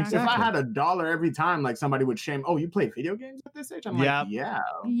 Exactly. If I had $1 every time, like somebody would shame, oh, you play video games at this age? I'm Yep. like, yeah.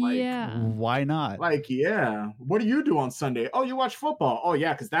 Like, Yeah. Why not? Like, yeah. What do you do on Sunday? Oh, you watch football. Oh,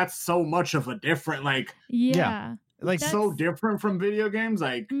 yeah, because that's so much of a different, like, Yeah. Like, That's- so different from video games.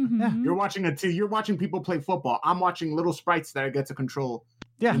 Like, Mhm. you're watching people play football. I'm watching little sprites that I get to control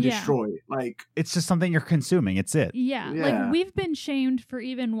yeah, and Yeah. destroy. Like, it's just something you're consuming. It's it. Yeah. Yeah. Like we've been shamed for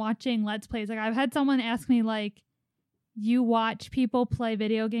even watching Let's Plays. Like I've had someone ask me like, you watch people play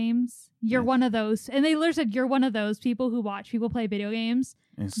video games? You're Yes. one of those. And they literally said, you're one of those people who watch people play video games.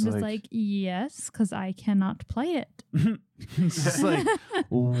 It's I'm just like, yes, because I cannot play it. it's just like,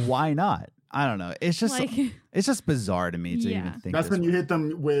 why not? I don't know. It's just like, it's just bizarre to me to Yeah. even think. that's this when you hit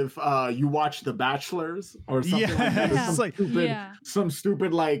them with, you watch The Bachelors or something like that. Yeah. Or Yeah. some Like- stupid, yeah. some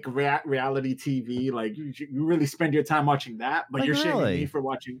stupid like reality TV. Like, you really spend your time watching that, but Like, you're shaming really? me for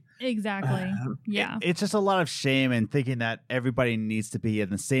watching. Exactly. Yeah. It's just a lot of shame and thinking that everybody needs to be at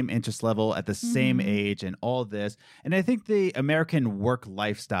the same interest level at the same Mhm. age and all this. And I think the American work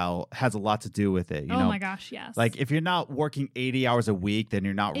lifestyle has a lot to do with it. You Oh know, my gosh, yes. like if you're not working 80 hours a week, then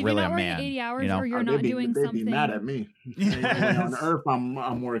you're not if really you're not a working man. 80 hours you know? or you're Oh, not doing they'd something. be mad at me. Yes. On Earth,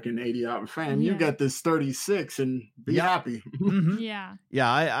 I'm working 80 hours. Fam, you Yeah. get this 36 and be Yeah. happy. Mhm. Yeah. Yeah,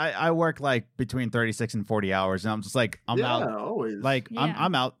 I work like between 36 and 40 hours, and I'm just like I'm yeah, out. always. Like Yeah.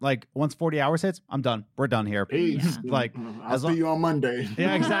 I'm out. Like once 40 hours hits, I'm done. We're done here. Peace. Like, I'll as see long- you on Monday.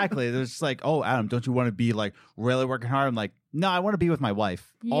 Yeah, exactly. There's just like, oh, Adam, don't you want to be like really working hard? I'm like, no, I want to be with my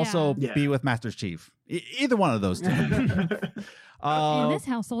wife. Also, Yeah. be with Master Chief. Either one of those two. In uh, this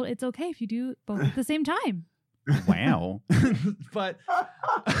household, it's okay if you do both at the same time. wow. But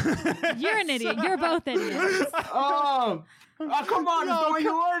You're an idiot. You're both idiots. Oh, come on! No, It's the way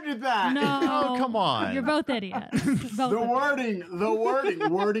you worded that. No. Oh, come on. You're both idiots. Both The of you.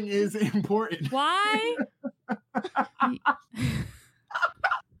 wording is important. Why?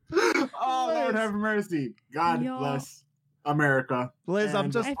 Oh, Lord have mercy. God Y'all. bless America. Liz, I'm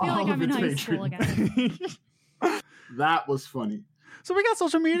And just I feel like all I'm of in its high school patrons. again. That was funny. so we got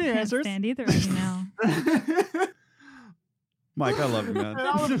social media Can't answers. stand either of you now. Mike, I love you, man.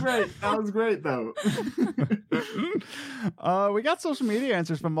 That was great. That was great, though. We got social media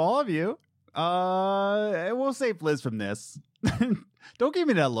answers from all of you. And we'll save Liz from this. Don't give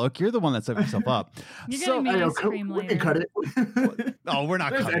me that look. You're the one that set yourself up. You're So- getting me Hey, yo, ice cream we can later. cut it. Oh, we're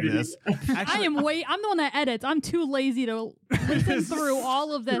not There's cutting editing. this. I Actually, am I'm the one that edits. I'm too lazy to listen through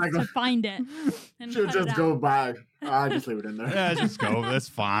all of this Like to find it. And Should cut it just go out. by. I just leave it in there. yeah, just go. That's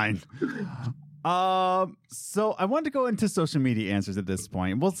fine. So I wanted to go into social media answers at this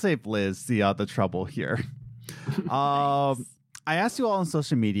point. We'll save Liz the trouble here. Nice. I asked you all on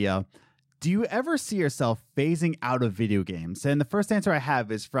social media, do you ever see yourself phasing out of video games? And the first answer I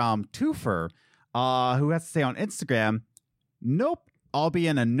have is from Twofer, who has to say on Instagram, nope, I'll be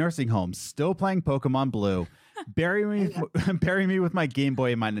in a nursing home, still playing Pokemon Blue. Bury me with my Game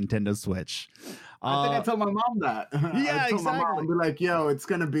Boy and my Nintendo Switch. I think I told my mom that. Yeah, I told my mom, exactly. I'd be like, yo, it's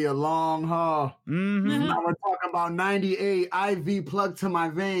going to be a long haul. Mhm. Now we're talking about 98 IV plugged to my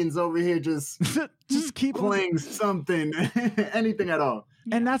veins over here just Just keep playing something, anything at all.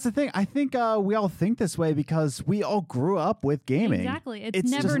 And that's the thing. I think we all think this way because we all grew up with gaming. Exactly. It's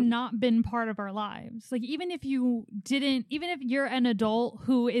It's never just- not been part of our lives. Like even if you're an adult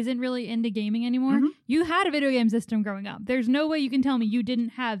who isn't really into gaming anymore, Mhm. you had a video game system growing up. There's no way you can tell me you didn't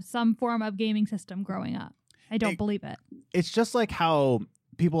have some form of gaming system growing up. I don't believe it. It's just like how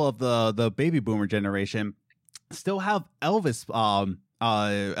people of the baby boomer generation still have Elvis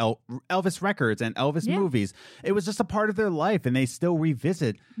Elvis records and Elvis Yeah. movies. It was just a part of their life, and they still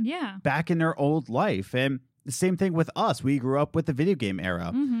revisit Yeah. back in their old life. And the same thing with us. We grew up with the video game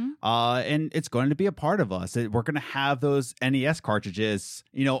era. Mm-hmm. And it's going to be a part of us. We're going to have those NES cartridges,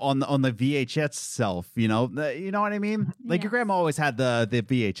 on the VHS shelf. You know what I mean? Like your Yes. grandma always had the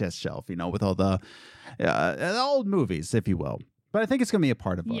VHS shelf, with all the old movies, if you will. But I think it's going to be a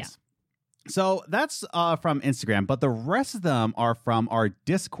part of Yeah. us. So that's from Instagram, but the rest of them are from our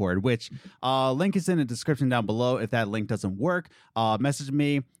Discord, which link is in the description down below. If that link doesn't work, message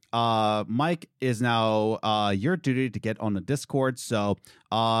me. Mike is now your duty to get on the Discord. So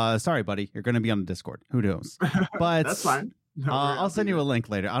sorry, buddy, you're going to be on the Discord. Who knows? But That's fine. No worry, I'll send you a link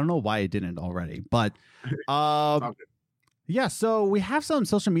later. I don't know why I didn't already, but yeah. So we have some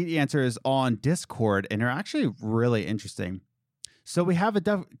social media answers on Discord, and they're actually really interesting. So we have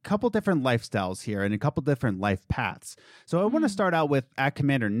a couple different lifestyles here and a couple different life paths. So I want to start out with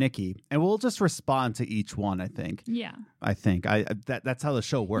 @Commander Nikki, and we'll just respond to each one. I think Yeah. that's how the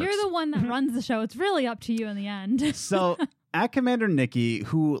show works. You're the one that runs the show. It's really up to you in the end. So At Commander Nikki,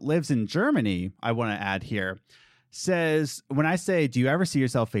 who lives in Germany, I want to add here, says, when I say, do you ever see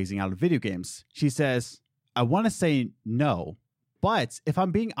yourself phasing out of video games? She says, I want to say no. But if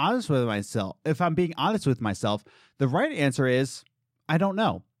I'm being honest with myself, the right answer is, I don't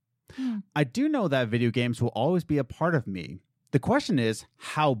know. I do know that video games will always be a part of me. The question is,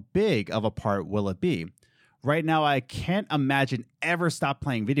 how big of a part will it be? Right now, I can't imagine ever stop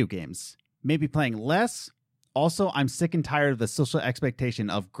playing video games. Maybe playing less. Also, I'm sick and tired of the social expectation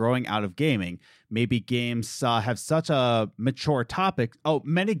of growing out of gaming. Maybe games have such a mature topic.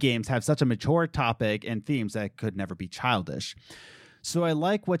 Many games have such a mature topic and themes that could never be childish. So I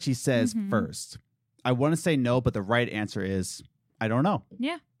like what she says first. I want to say no, but the right answer is, I don't know.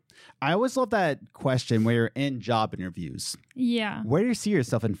 Yeah. I always love that question where you're in job interviews. Yeah. Where do you see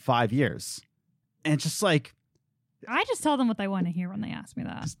yourself in 5 years? And just like, I just tell them what they want to hear when they ask me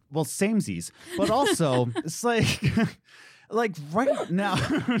that. Well, samesies. But also, it's like right now.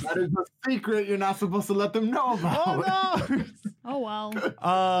 That is a secret you're not supposed to let them know about. Oh, no. Oh, well.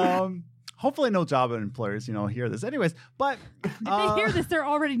 Hopefully no job employers, hear this. Anyways, but... If they hear this, they're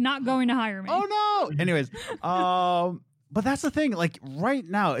already not going to hire me. Oh, no. Anyways, but that's the thing. Like right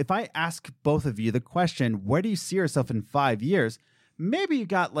now, if I ask both of you the question, where do you see yourself in 5 years? Maybe you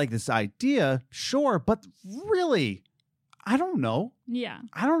got like this idea, sure, but really, I don't know. Yeah.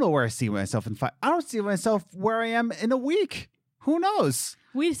 I don't know where I see myself in 5. I don't see myself where I am in a week. Who knows?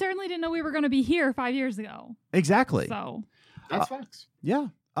 We certainly didn't know we were going to be here 5 years ago. Exactly. So that's facts. Yeah.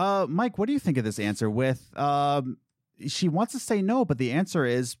 Mike, what do you think of this answer with, she wants to say no, but the answer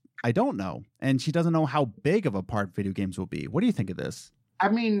is, I don't know. And she doesn't know how big of a part video games will be. What do you think of this? I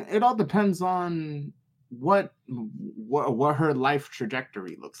mean, it all depends on what her life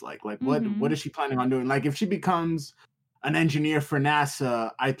trajectory looks like. Like what is she planning on doing? Like if she becomes an engineer for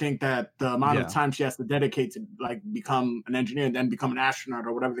NASA, I think that the amount of time she has to dedicate to like become an engineer and then become an astronaut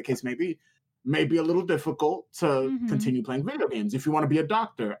or whatever the case may be a little difficult to continue playing video games. If you want to be a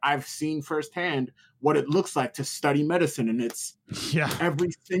doctor, I've seen firsthand what it looks like to study medicine, and it's every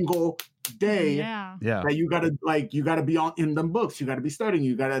single day that you gotta be in them books, you gotta be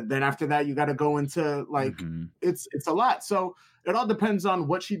studying, then after that you gotta go into like it's a lot. So it all depends on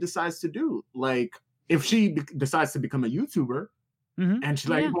what she decides to do. Like if she decides to become a YouTuber and she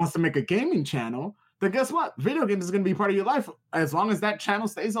wants to make a gaming channel, then guess what? Video games is going to be part of your life as long as that channel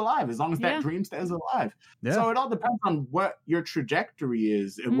stays alive, as long as that dream stays alive. Yeah. So it all depends on what your trajectory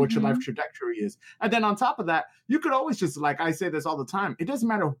is and what your life trajectory is. And then on top of that, you could always just, like I say this all the time, it doesn't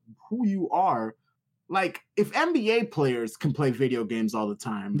matter who you are. Like if NBA players can play video games all the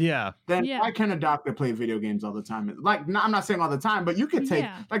time, then why can't a doctor play video games all the time? Like, I'm not saying all the time, but you could take,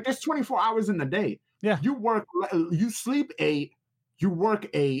 like there's 24 hours in the day. Yeah. You sleep 8, you work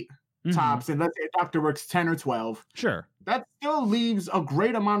 8, tops, and let's say a doctor works 10 or 12. Sure. That still leaves a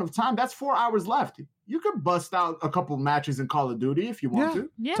great amount of time. That's 4 hours left. You could bust out a couple matches in Call of Duty if you want to.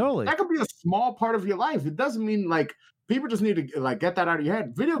 Yeah, totally. That could be a small part of your life. It doesn't mean like people just need to like get that out of your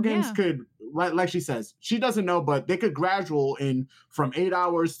head. Video games could, like she says, she doesn't know, but they could gradual in from 8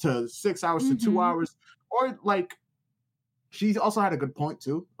 hours to 6 hours to 2 hours. Or like she also had a good point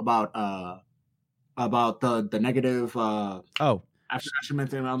too about the negative after she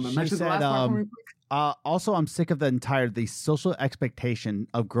mentioned the last platform. Also, I'm sick of the social expectation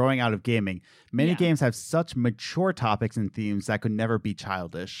of growing out of gaming. Many games have such mature topics and themes that could never be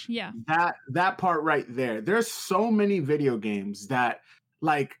childish. Yeah. That part right there. There's so many video games that,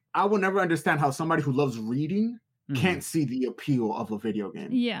 like, I will never understand how somebody who loves reading can't see the appeal of a video game.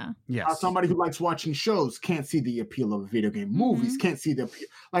 Yeah. Yes. How somebody who likes watching shows can't see the appeal of a video game. Movies can't see the appeal.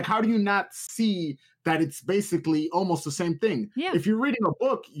 Like, how do you not see that it's basically almost the same thing? Yeah. If you're reading a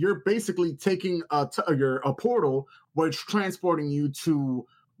book, you're basically taking a portal which transporting you to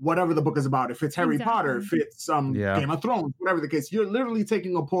whatever the book is about. If it's Harry Potter, if it's Game of Thrones, whatever the case, you're literally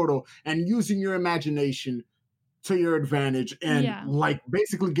taking a portal and using your imagination to your advantage and like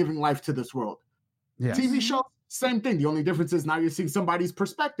basically giving life to this world. Yes. TV shows, same thing. The only difference is now you're seeing somebody's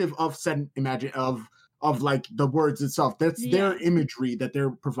perspective of of like the words itself. That's their imagery that they're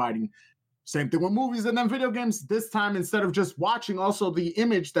providing. Same thing with movies and then video games. This time, instead of just watching also the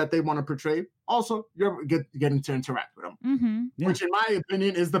image that they want to portray, also you're getting to interact with them, which in my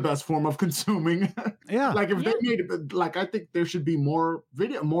opinion is the best form of consuming. Like if they made it, like I think there should be more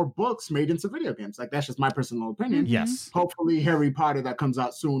books made into video games. Like that's just my personal opinion. Yes. Hopefully Harry Potter that comes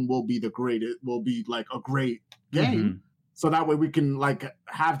out soon will be like a great game. So that way we can like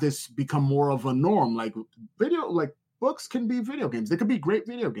have this become more of a norm. Like books can be video games. They could be great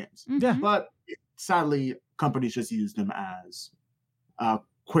video games. Yeah. But sadly, companies just use them as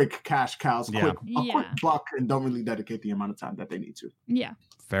quick cash cows, Yeah. a quick buck, and don't really dedicate the amount of time that they need to. Yeah.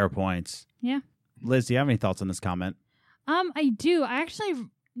 Fair points. Yeah. Liz, do you have any thoughts on this comment? I do. I actually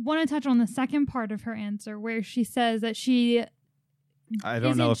want to touch on the second part of her answer where she says that she I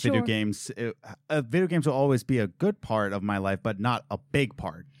don't know if video games will always be a good part of my life, but not a big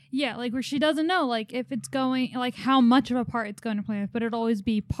part. Yeah, like where she doesn't know, like if it's going, like how much of a part it's going to play, but it'll always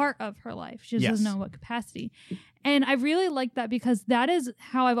be part of her life. She just doesn't know what capacity. And I really like that because that is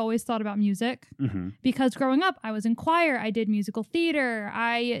how I've always thought about music. Mm-hmm. Because growing up, I was in choir, I did musical theater,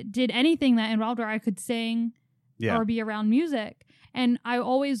 I did anything that involved where I could sing or be around music. And I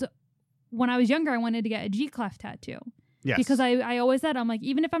always, when I was younger, I wanted to get a G-clef tattoo. Yes. Because I always said, I'm like,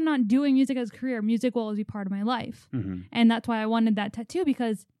 even if I'm not doing music as a career, music will always be part of my life. Mm-hmm. And that's why I wanted that tattoo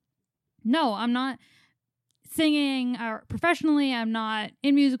because, no, I'm not singing professionally. I'm not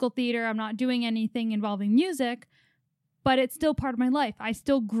in musical theater. I'm not doing anything involving music, but it's still part of my life. I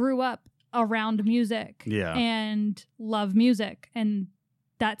still grew up around music and love music. And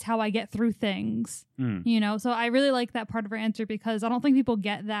that's how I get through things, you know? So I really like that part of her answer because I don't think people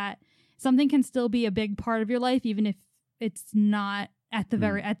get that something can still be a big part of your life, even if it's not at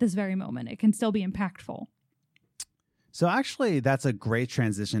this very moment. It can still be impactful. So actually, that's a great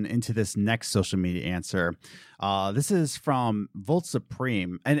transition into this next social media answer. This is from Volt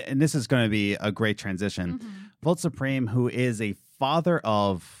Supreme, and this is going to be a great transition. Mm-hmm. Volt Supreme, who is a father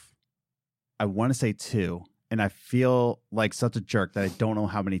of, I want to say 2, and I feel like such a jerk that I don't know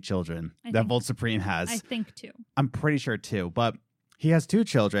how many children that Volt Supreme has. I think 2. I'm pretty sure 2, but he has 2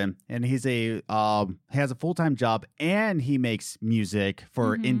 children, and he has a full-time job, and he makes music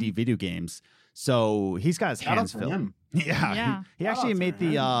for indie video games. So he's got his hands filled. Yeah. He actually made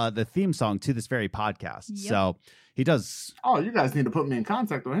the theme song to this very podcast. Yep. So he does. Oh, you guys need to put me in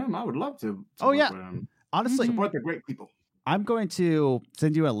contact with him. I would love to work with him. Honestly, support the great people. I'm going to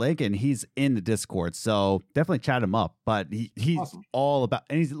send you a link, and he's in the Discord. So definitely chat him up. But he's awesome. All about,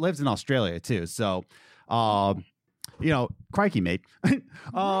 and he lives in Australia too. So, you know, crikey, mate.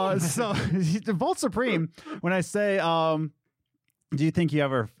 So Volt Supreme, when I say, do you think you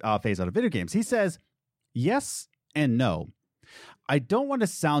ever phase out of video games? He says, yes and no. I don't want to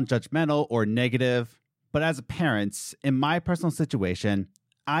sound judgmental or negative, but as a parent, in my personal situation,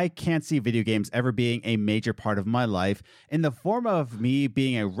 I can't see video games ever being a major part of my life in the form of me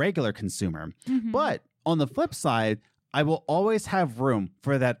being a regular consumer. Mm-hmm. But on the flip side, I will always have room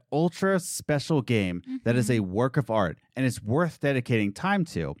for that ultra special game that is a work of art and is worth dedicating time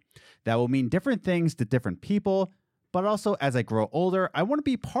to. That will mean different things to different people. But also, as I grow older, I want to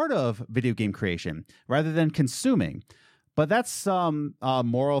be part of video game creation rather than consuming. But that's some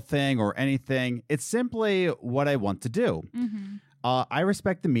moral thing or anything. It's simply what I want to do. Mm-hmm. I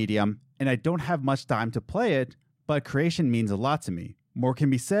respect the medium, and I don't have much time to play it, but creation means a lot to me. More can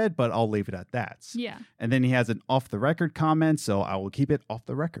be said, but I'll leave it at that. Yeah. And then he has an off-the-record comment, so I will keep it off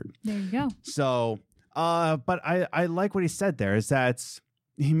the record. There you go. So, but I like what he said there, is that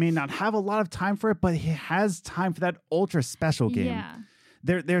he may not have a lot of time for it, but he has time for that ultra special game. Yeah.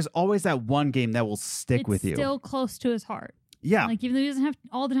 There's always that one game that will stick with you. It's still close to his heart. Yeah. Like, even though he doesn't have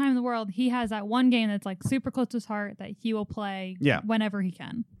all the time in the world, he has that one game that's like super close to his heart that he will play whenever he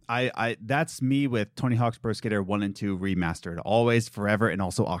can. I that's me with Tony Hawk's Pro Skater 1 and 2 remastered, always, forever, and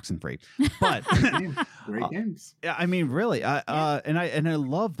also Oxenfree. But great games. Yeah, I mean, really, and I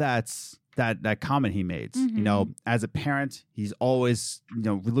love that comment he made. Mm-hmm. You know, as a parent, he's always, you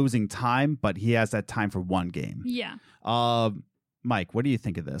know, losing time, but he has that time for one game. Yeah. Mike, what do you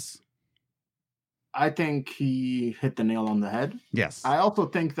think of this? I think he hit the nail on the head. Yes. I also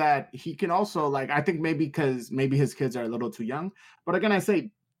think that he can also, like, I think maybe because maybe his kids are a little too young. But again, I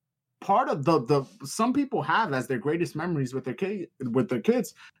say part of the some people have as their greatest memories with their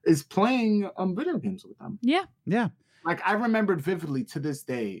kids is playing video games with them. Yeah. Yeah. Like, I remembered vividly to this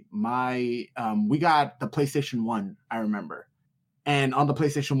day, we got the PlayStation 1, I remember. And on the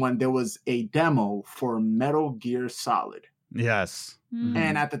PlayStation 1, there was a demo for Metal Gear Solid. Yes. Mm-hmm.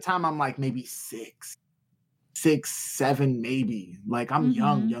 And at the time, I'm like maybe 6, 7, maybe. Like, I'm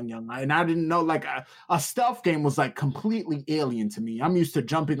young. And I didn't know, like, a stealth game was, like, completely alien to me. I'm used to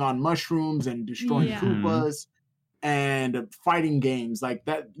jumping on mushrooms and destroying Koopas and fighting games like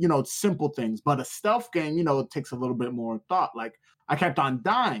that, you know, simple things. But a stealth game, you know, it takes a little bit more thought. Like, I kept on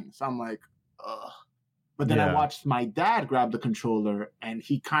dying. So I'm like, ugh. But then I watched my dad grab the controller, and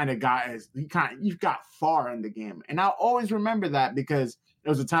he got far in the game. And I'll always remember that because there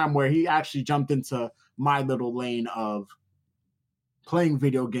was a time where he actually jumped into my little lane of playing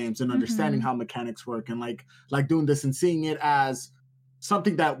video games and understanding how mechanics work and like doing this and seeing it as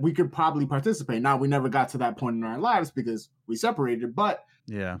something that we could probably participate. Now, we never got to that point in our lives because we separated, but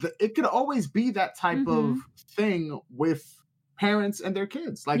Yeah. It could always be that type of thing with parents and their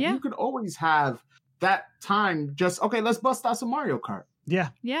kids. Like you could always have that time. Just okay, let's bust out some Mario Kart. Yeah.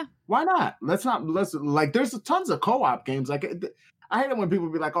 Why not? Let's like. There's tons of co-op games. Like I hate it when people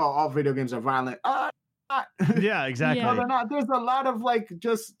be like, "Oh, all video games are violent." Yeah, exactly. No, they're not. There's a lot of like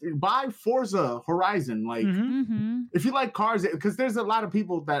just buy Forza Horizon. Like if you like cars, because there's a lot of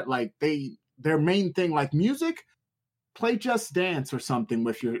people that like their main thing like music. Play Just Dance or something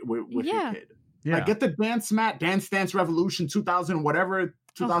with your kid. Yeah. Like get the dance mat, Dance Revolution 2000, whatever,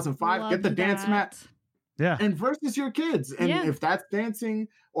 2005. Get the dance mat. Yeah. And versus your kids. And if that's dancing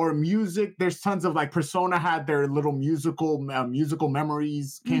or music, there's tons of like Persona had their little musical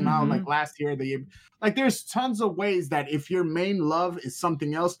memories came out like last year. There's tons of ways that if your main love is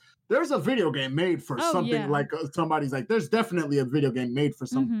something else, there's a video game made for something like somebody's like, there's definitely a video game made for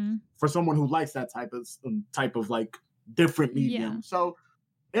for someone who likes that type of like different medium. So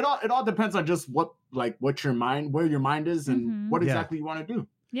it all depends on just where your mind is and what exactly you want to do.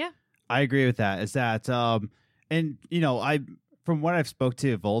 Yeah. I agree with that. Is that and from what I've spoke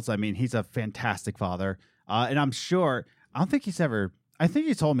to Volts, I mean, he's a fantastic father. And I'm sure I think he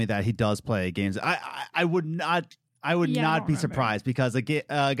told me that he does play games. I would not be surprised because a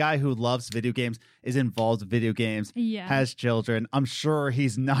guy who loves video games is involved with video games, has children. I'm sure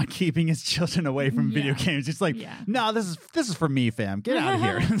he's not keeping his children away from video games. It's like, no, this is for me, fam. Get out of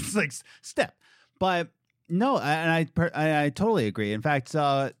here. It's like step. But no, and I totally agree. In fact,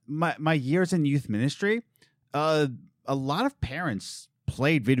 my years in youth ministry, a lot of parents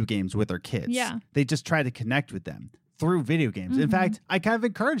played video games with their kids. Yeah. They just tried to connect with them through video games. In fact, I kind of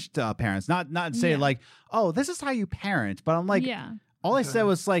encouraged parents, not say like, oh, this is how you parent, but I'm like, all I said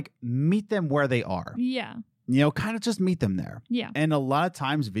was like, meet them where they are. Yeah. Kind of just meet them there. Yeah. And a lot of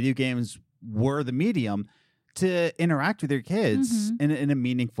times video games were the medium to interact with your kids in a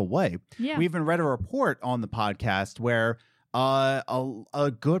meaningful way. Yeah. We even read a report on the podcast where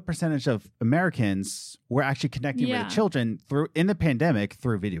a good percentage of Americans were actually connecting with their children in the pandemic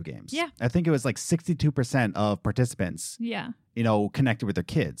through video games. Yeah. I think it was like 62% of participants, connected with their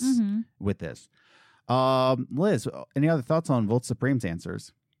kids with this. Liz, any other thoughts on Volt Supreme's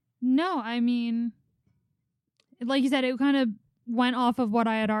answers? No, I mean, like you said, it kind of went off of what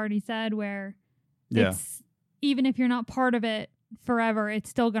I had already said, where it's, even if you're not part of it forever, it's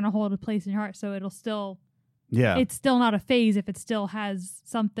still going to hold a place in your heart. So it'll still, it's still not a phase if it still has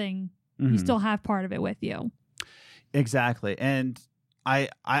something, you still have part of it with you. Exactly. And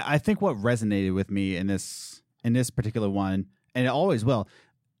I think what resonated with me in this particular one, and it always will,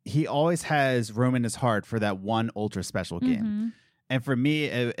 he always has room in his heart for that one ultra special game. And for me,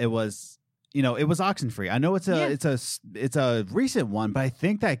 it was, it was Oxenfree. I know it's a recent one, but I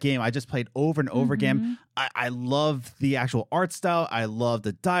think that game I just played over and over again. I love the actual art style. I love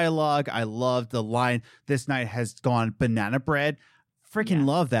the dialogue. I love the line, "This night has gone banana bread." Freaking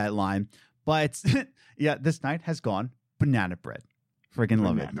love that line. But this night has gone banana bread. Freaking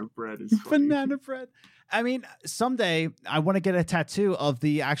love it. Banana bread is funny. Banana bread. I mean, someday I want to get a tattoo of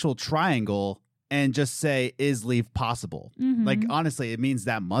the actual triangle and just say, "Is leave possible?" Like, honestly, it means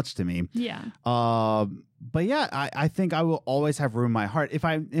that much to me. Yeah. But yeah, I think I will always have room in my heart. If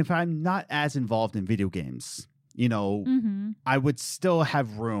I'm not as involved in video games, I would still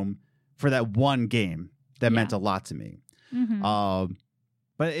have room for that one game that meant a lot to me.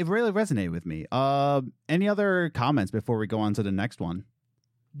 But it really resonated with me. Any other comments before we go on to the next one?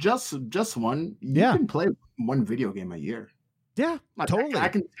 Just one. You can play one video game a year. Yeah, like, totally. I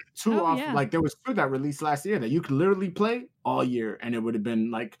can take two off. Yeah. Like there was two that released last year that you could literally play all year, and it would have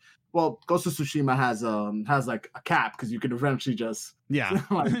been like, well, Ghost of Tsushima has like a cap because you can eventually just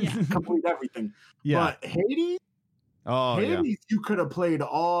complete everything. Yeah, but Hades, you could have played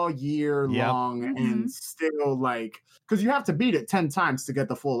all year long and still like, because you have to beat it 10 times to get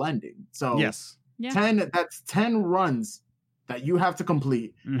the full ending. So 10 runs that you have to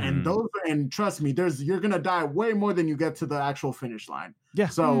complete, and trust me, you're gonna die way more than you get to the actual finish line. Yeah.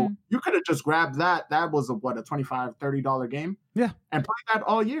 So you could have just grabbed that. That was a $25-$30 game. Yeah. And played that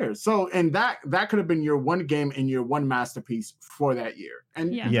all year. So and that could have been your one game and your one masterpiece for that year.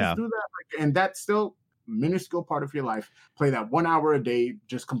 And just do that, and that's still minuscule part of your life. Play that 1 hour a day,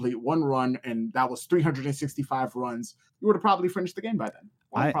 just complete one run, and that was 365 runs. You would have probably finished the game by then.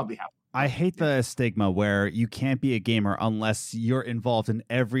 I hate the stigma where you can't be a gamer unless you're involved in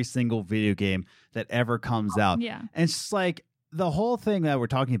every single video game that ever comes out. Yeah. And it's just like the whole thing that we're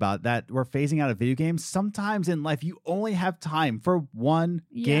talking about, that we're phasing out of video games. Sometimes in life, you only have time for one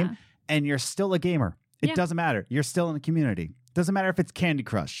game and you're still a gamer. It doesn't matter. You're still in the community. Doesn't matter if it's Candy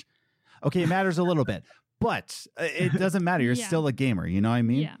Crush. Okay, it matters a little bit. but it doesn't matter. You're Yeah. still a gamer. You know what I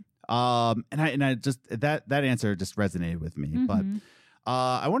mean? Yeah. And I just that answer just resonated with me. Mhm. But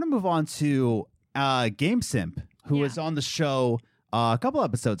I want to move on to GameSimp, who Yeah. was on the show a couple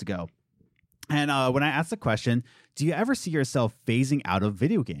episodes ago. And when I asked the question, do you ever see yourself phasing out of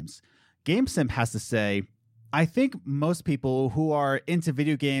video games? GameSimp has to say, I think most people who are into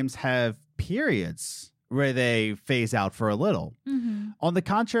video games have periods where they phase out for a little. Mhm. On the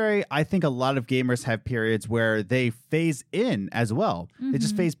contrary, I think a lot of gamers have periods where they phase in as well. They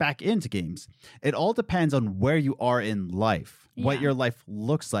just Mhm. phase back into games. It all depends on where you are in life, what Yeah. your life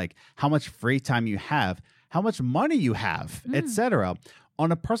looks like, how much free time you have, how much money you have, etc.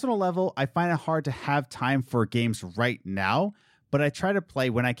 On a personal level, I find it hard to have time for games right now, but I try to play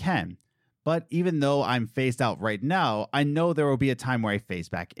when I can. But even though I'm phased out right now, I know there will be a time where I phase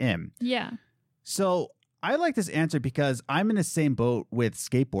back in. Yeah. So I like this answer because I'm in the same boat with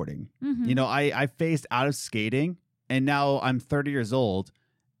skateboarding. Mhm. You know, I phased out of skating and now I'm 30 years old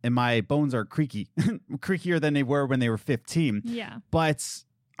and my bones are creaky, creakier than they were when they were 15. Yeah. But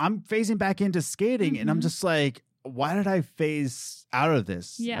I'm phasing back into skating and I'm Mhm. just like, why did I phase out of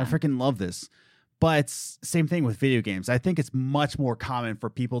this? Yeah. I freaking love this. But same thing with video games. I think it's much more common for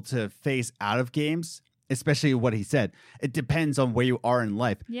people to phase out of games, especially what he said. It depends on where you are in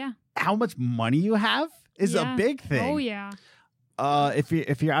life. Yeah. How much money you have is a Yeah. big thing. Oh yeah.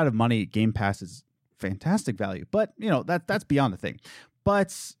 If you're out of money, Game Pass is fantastic value. But you know that's beyond the thing.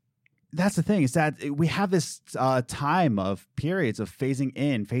 But that's the thing is that we have this time of periods of phasing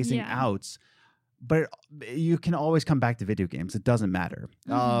in, phasing Yeah. out. But you can always come back to video games. It doesn't matter.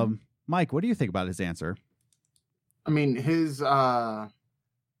 Mhm. Mike, what do you think about his answer? I mean, his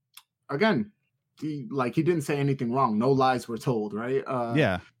again, he didn't say anything wrong. No lies were told, right?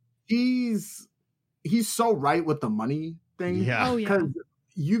 Yeah. He's so right with the money thing. Yeah. Oh yeah. Because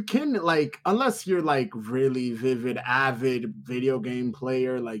you can, like, unless you're like really vivid, avid video game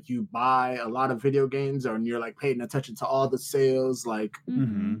player, like you buy a lot of video games or you're like paying attention to all the sales, like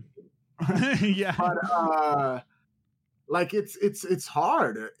Mhm. Yeah. but like it's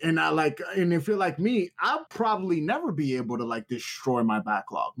hard. And and if you're like me, I'll probably never be able to like destroy my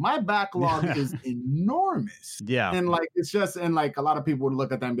backlog. My backlog is enormous. Yeah. And like it's just, and like a lot of people would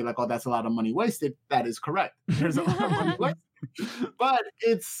look at that and be like, oh, that's a lot of money wasted. That is correct. There's a lot of money wasted. But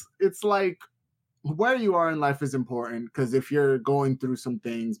it's like where you are in life is important, because if you're going through some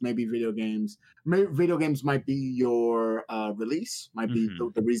things, maybe video games might be your release, might be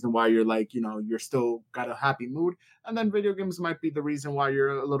the reason why you're like, you know, you're still got a happy mood, and then video games might be the reason why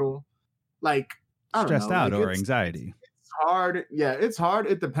you're a little like Stressed out like, or anxiety. It's hard. Yeah, it's hard.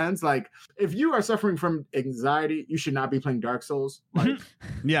 It depends. Like if you are suffering from anxiety, you should not be playing Dark Souls. Like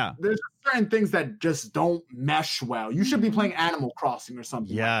Yeah. there's certain things that just don't mesh well. You should be playing Animal Crossing or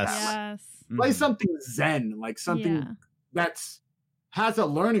something. Yes. Like that. Like, Yes. play Mhm. something zen, like something Yeah. that's has a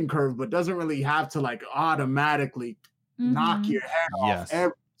learning curve but doesn't really have to like automatically knock Mhm. your head Yes. off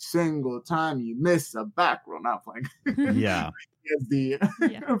every single time you miss a back row. Not playing Yeah. PTSD,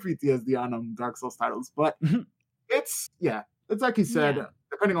 Yeah. PTSD on Dark Souls titles, but Mhm. it's like he said, Yeah.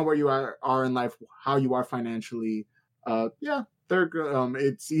 depending on where you are in life, how you are financially,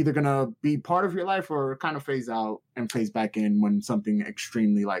 it's either gonna be part of your life or kind of phase out and phase back in when something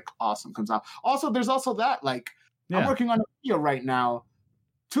extremely like awesome comes out. Also, there's also that like I'm Yeah. working on a video right now.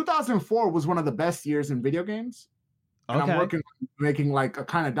 2004 was one of the best years in video games. And Okay. I'm working on making like a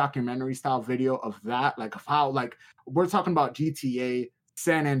kind of documentary style video of that, like of how like we're talking about GTA,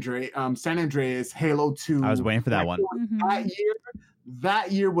 San Andreas, Halo 2. I was waiting for that Like, one. Mhm.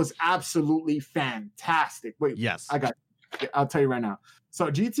 That year was absolutely fantastic. Wait, Yes. I'll tell you right now. So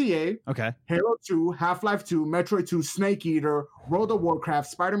GTA, Okay. Halo 2, Half-Life 2, Metroid 2, Snake Eater, World of Warcraft,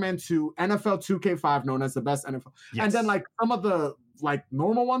 Spider-Man 2, NFL 2K5, known as the best NFL. Yes. And then like some of the like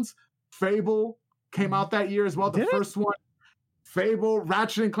normal ones, Fable came out that year as well. The Did it? first one, Fable,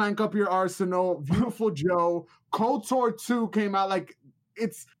 Ratchet and Clank Up Your Arsenal, Beautiful Joe, KOTOR 2 came out. Like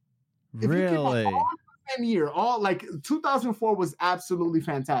it's if you keep Really? on all the same year, all like 2004 was absolutely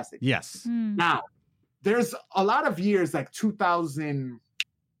fantastic. Yes. Mm. Now, there's a lot of years like 2000,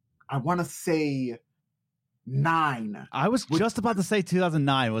 I want to say 9. I was just about to say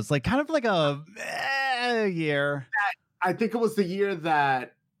 2009 was like kind of like a year. I think it was the year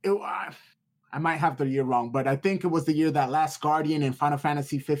that I might have the year wrong, but I think it was the year that Last Guardian and Final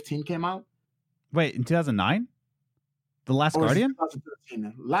Fantasy 15 came out. Wait, in 2009? The Last Or was it Guardian?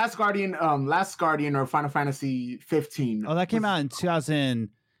 2013? Last Guardian or Final Fantasy 15. Oh, that came out in 2000.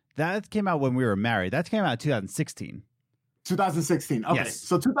 That came out when we were married. That came out in 2016. 2016. Okay. Yes.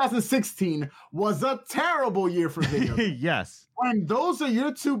 So 2016 was a terrible year for video games. Yes. when those are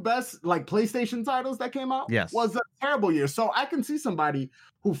your two best like PlayStation titles that came out, Yes. was a terrible year. So I can see somebody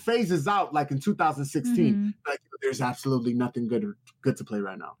who phases out like in 2016, like there's absolutely nothing good to play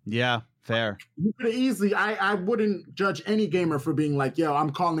right now. Yeah, fair. You could easily, I wouldn't judge any gamer for being like, yo,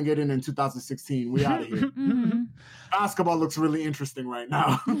 I'm calling it in 2016. We out of here. Basketball looks really interesting right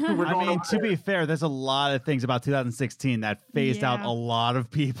now. I mean, to be fair, there's a lot of things about 2016 that phased out a lot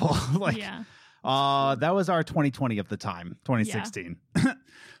of people. Like, that was our 2020 of the time, 2016.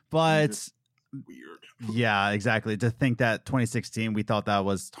 But weird. Yeah, exactly. To think that 2016, we thought that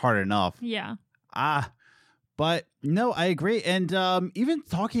was hard enough. Yeah. But no, I agree. And even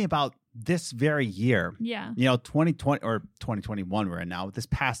talking about this very year, 2020 or 2021 we're in now, this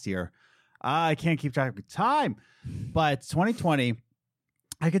past year, I can't keep track of time, but 2020,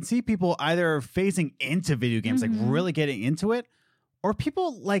 I can see people either phasing into video games, like really getting into it, or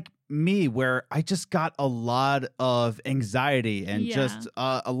people like me where I just got a lot of anxiety and just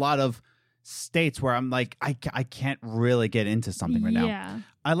a lot of states where I'm like, I can't really get into something right now.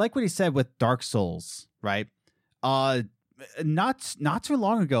 I like what he said with Dark Souls, right? Not too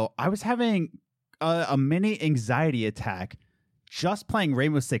long ago, I was having a mini anxiety attack just playing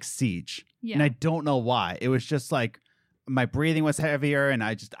Rainbow Six Siege. And I don't know why. It was just like my breathing was heavier and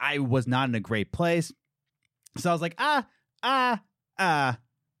I was not in a great place. So I was like,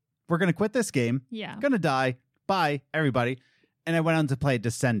 we're going to quit this game. Yeah. Gonna die. Bye, everybody. And I went on to play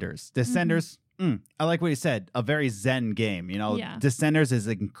Descenders. Descenders, I like what he said, a very zen game. You know, Descenders is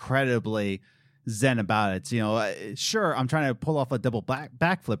incredibly zen about it. You know, sure, I'm trying to pull off a double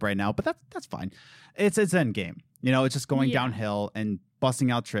backflip right now, but that's fine. It's a zen game. You know, it's just going downhill and busting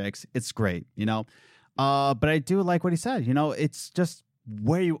out tricks. It's great, you know. But I do like what he said. You know, it's just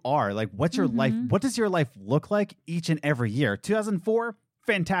where you are. Like, what's your life? What does your life look like each and every year? 2004,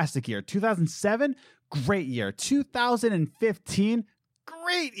 fantastic year. 2007, great year. 2015,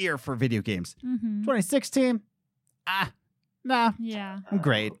 great year for video games. 2016, nah. Yeah.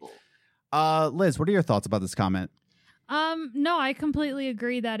 Great. Liz, what are your thoughts about this comment? No, I completely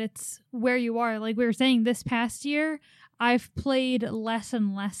agree that it's where you are. Like we were saying, this past year, I've played less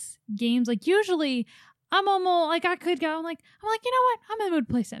and less games. Like usually I'm almost like I'm like, you know what? I'm in the mood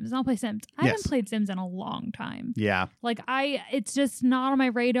to play Sims and I'll play Sims. I haven't played Sims in a long time. Yeah. Like it's just not on my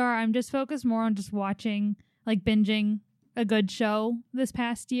radar. I'm just focused more on just watching, like binging a good show this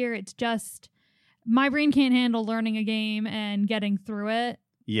past year. It's just my brain can't handle learning a game and getting through it.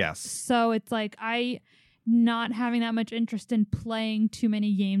 Yes. So it's like not having that much interest in playing too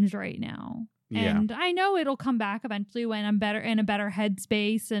many games right now. Yeah. And I know it'll come back eventually when I'm in a better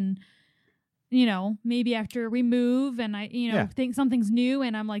headspace and, you know, maybe after we move and I, you know, think something's new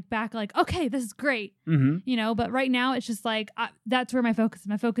and I'm like back like, okay, this is great. You know, but right now it's just like, that's where my focus is.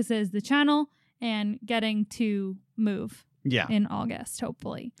 My focus is the channel and getting to move in August,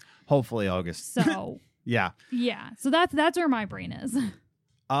 hopefully. Hopefully August. So Yeah. So that's where my brain is.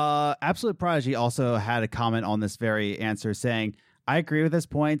 Absolute Prodigy also had a comment on this very answer saying, I agree with this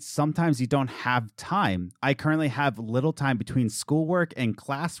point. Sometimes you don't have time. I currently have little time between schoolwork and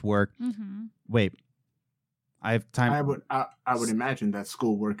classwork. Wait, I have time. I would imagine that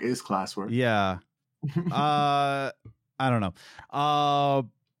schoolwork is classwork. Yeah. I don't know.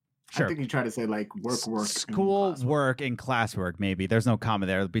 Sure. I think you try to say like work. School, work, and classwork, maybe. There's no comma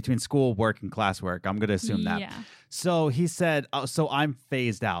there. Between school, work, and classwork. I'm going to assume that. Yeah. So he said, so I'm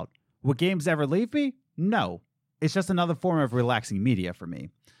phased out. Will games ever leave me? No. It's just another form of relaxing media for me.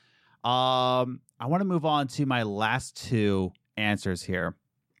 I want to move on to my last two answers here.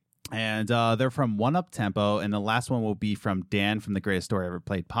 And they're from One Up Tempo, and the last one will be from Dan from the Greatest Story Ever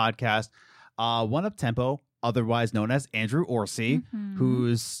Played podcast. One Up Tempo, otherwise known as Andrew Orsi,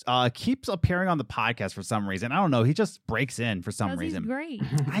 who's keeps appearing on the podcast for some reason. I don't know. He just breaks in for some reason. He's great.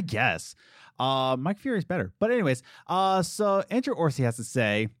 I guess. Mike Fury is better. But anyways, so Andrew Orsi has to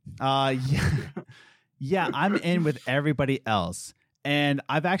say, yeah, I'm in with everybody else. And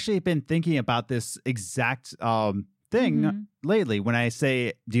I've actually been thinking about this exact thing lately when I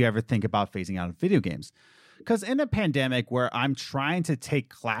say, do you ever think about phasing out of video games? Because in a pandemic where I'm trying to take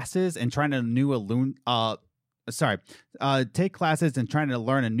classes and trying to take classes and trying to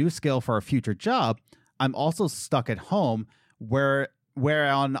learn a new skill for a future job, I'm also stuck at home where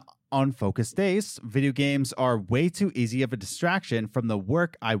on focused days, video games are way too easy of a distraction from the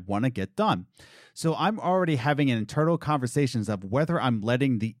work I want to get done. So I'm already having internal conversations of whether I'm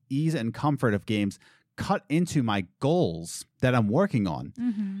letting the ease and comfort of games cut into my goals that I'm working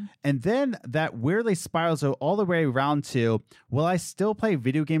on. And then that weirdly spirals all the way around to, will I still play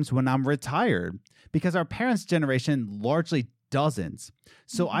video games when I'm retired? Because our parents' generation largely doesn't.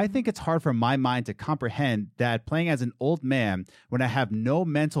 So I think it's hard for my mind to comprehend that playing as an old man when I have no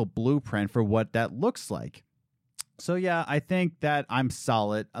mental blueprint for what that looks like. So yeah, I think that I'm a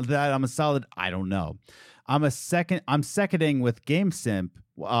solid, I don't know. I'm seconding with GameSimp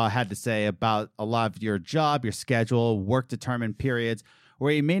had to say about a lot of your job, your schedule, work determined periods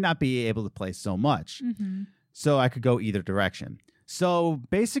where you may not be able to play so much. So I could go either direction. So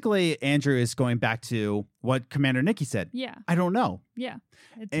basically, Andrew is going back to what Commander Nikki said. Yeah. I don't know. Yeah.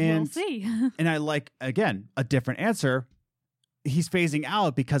 We'll see. And I like, again, a different answer. He's phasing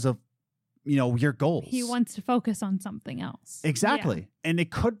out because of, your goals. He wants to focus on something else. Exactly. Yeah. And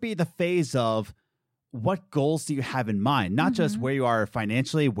it could be the phase of what goals do you have in mind? Not just where you are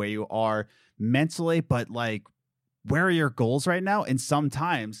financially, where you are mentally, but like, where are your goals right now? And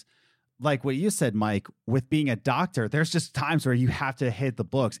sometimes, like what you said, Mike, with being a doctor, there's just times where you have to hit the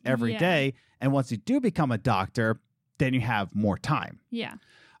books every day. And once you do become a doctor, then you have more time. Yeah.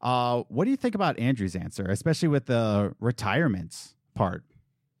 What do you think about Andrew's answer, especially with the retirement part?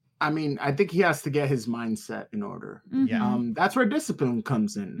 I mean, I think he has to get his mindset in order. Yeah. That's where discipline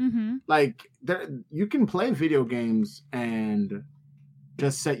comes in. Like, you can play video games and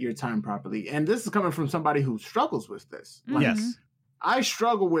just set your time properly. And this is coming from somebody who struggles with this. Like, Yes. I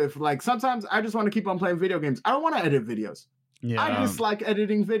struggle with, like, sometimes I just want to keep on playing video games. I don't want to edit videos. Yeah. I dislike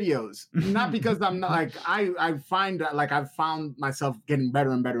editing videos. Not because I'm not, like, I find that, like, I've found myself getting better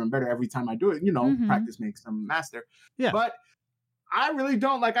and better and better every time I do it. Practice makes them master. Yeah. But I really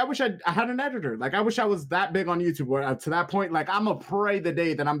don't, like, I wish I had an editor. Like, I wish I was that big on YouTube where to that point, like, I'm a pray the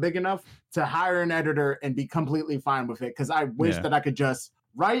day that I'm big enough to hire an editor and be completely fine with it. Because I wish that I could just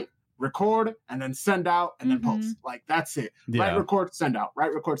write, record, and then send out and then post. Like, that's it. Yeah. Write, record, send out.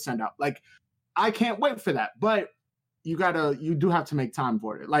 Write, record, send out. Like, I can't wait for that. But you do have to make time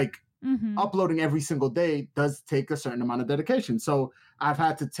for it. Like, uploading every single day does take a certain amount of dedication. So I've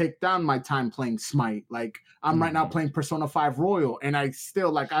had to take down my time playing Smite. Like, I'm right now playing Persona 5 Royal, and I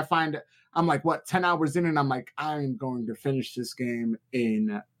still, like, I find I'm like, 10 hours in, and I'm like, I'm going to finish this game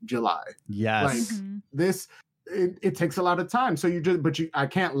in July. Yes. Like, this, it takes a lot of time. So I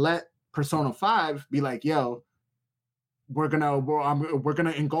can't let Persona 5 be like, yo, we're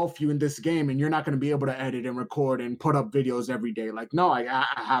gonna engulf you in this game, and you're not gonna be able to edit and record and put up videos every day. Like, no, I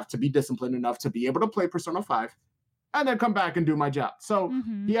have to be disciplined enough to be able to play Persona 5 and then come back and do my job. So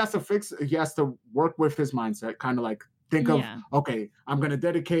he has to work with his mindset, kind of like think of, okay, I'm gonna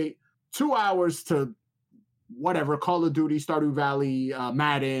dedicate 2 hours to whatever, Call of Duty, Stardew Valley,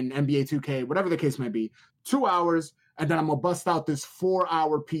 Madden, NBA 2K, whatever the case may be, 2 hours, and then I'm gonna bust out this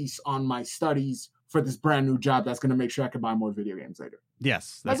 4-hour piece on my studies for this brand new job that's going to make sure I can buy more video games later.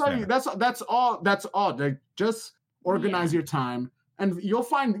 Yes. That's all. Like, just organize your time, and you'll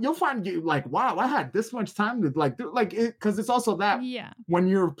find you like, wow, I had this much time to because it's also that when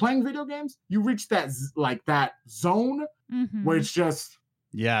you're playing video games, you reach that zone where it's just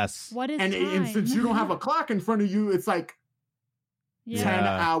what is and time? since you don't have a clock in front of you, it's like 10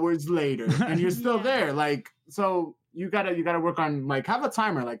 hours later, and you're still there. Like, so you gotta work on, like, have a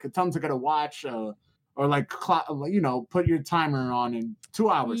timer, like tell them to get a watch, or like put your timer on in 2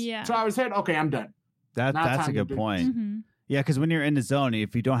 hours. 2 hours hit, okay, I'm done. That's a good point. Yeah, because when you're in the zone,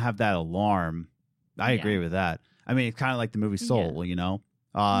 if you don't have that alarm, I agree with that. I mean, it's kind of like the movie Soul,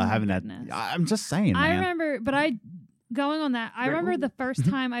 having that. I'm just saying, man. I remember, but going on that, I remember the first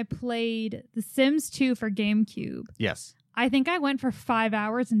time I played The Sims 2 for GameCube. Yes. I think I went for 5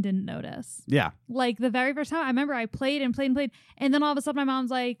 hours and didn't notice. Yeah. Like, the very first time, I remember I played and played and played. And then all of a sudden my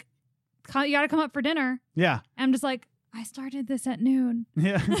mom's like, you got to come up for dinner. Yeah. And I'm just like, I started this at noon.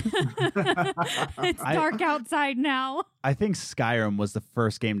 Yeah. It's dark outside now. I think Skyrim was the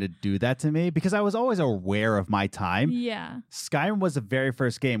first game to do that to me because I was always aware of my time. Yeah. Skyrim was the very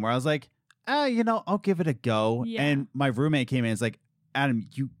first game where I was like, I'll give it a go. Yeah. And my roommate came in and was like, Adam,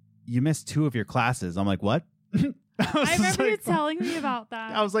 you missed 2 of your classes. I'm like, what? I remember you telling me about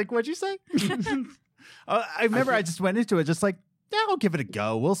that. I was like, what'd you say? I remember I just went into it just like, I'll give it a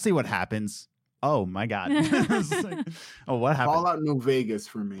go. We'll see what happens. Oh, my God. Like, what happened? Fallout New Vegas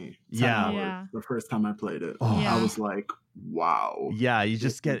for me. Yeah. The first time I played it. Yeah. I was like, wow. Yeah, you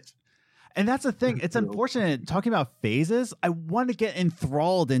just get... And that's the thing. It's unfortunate. Talking about phases, I want to get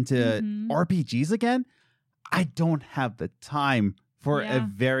enthralled into RPGs again. I don't have the time for a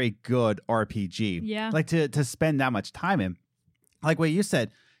very good RPG. Yeah. Like to spend that much time in. Like what you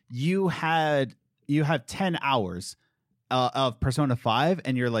said, you have 10 hours of Persona 5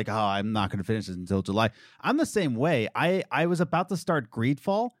 and you're like, oh, I'm not going to finish this until July. I'm the same way. I was about to start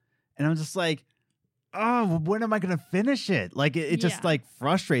Greedfall and I'm just like, oh, when am I going to finish it? Like it just like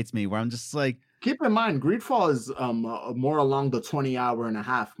frustrates me where I'm just like, Keep in mind, Greedfall is more along the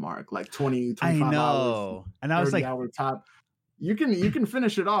 20-hour-and-a-half mark, like 20, 25 I know. hours, And I was like, 30-hour top. You can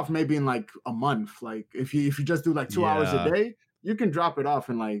finish it off maybe in like a month. Like if you just do like 2 hours a day, you can drop it off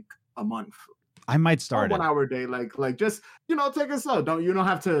in like a month. I might start 1 hour a day, like just take it slow. You don't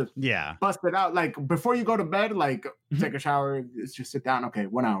have to bust it out. Like before you go to bed, like take a shower, just sit down. Okay,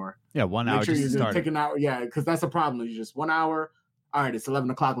 1 hour. Yeah, 1 hour. Make sure just you start take an hour. Yeah, because that's the problem. You just 1 hour. All right, it's 11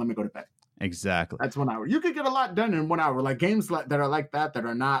 o'clock. Let me go to bed. Exactly. That's 1 hour. You could get a lot done in 1 hour. Like games that are like that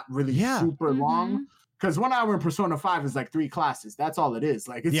are not really super long. Because 1 hour in Persona 5 is like 3 classes. That's all it is.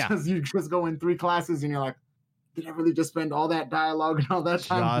 Like it's just you just go in 3 classes and you're like, did I really just spend all that dialogue and all that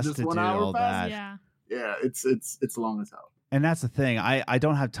time just 1 hour pass? Yeah, it's long as hell. And that's the thing. I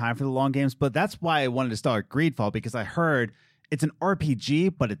don't have time for the long games, but that's why I wanted to start Greedfall, because I heard it's an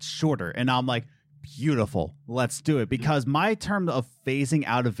RPG, but it's shorter. And I'm like, beautiful. Let's do it. Because my term of phasing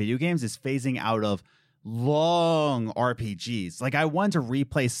out of video games is phasing out of long RPGs. Like I want to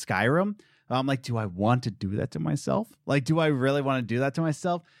replay Skyrim. I'm like, do I want to do that to myself? Like, do I really want to do that to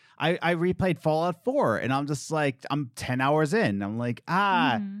myself? I replayed Fallout 4 and I'm just like, I'm 10 hours in. I'm like,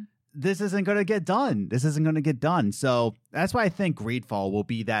 this isn't going to get done. This isn't going to get done. So that's why I think Greedfall will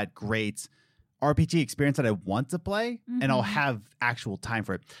be that great RPG experience that I want to play, and I'll have actual time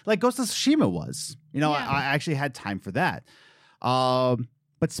for it. Like Ghost of Tsushima was. I actually had time for that.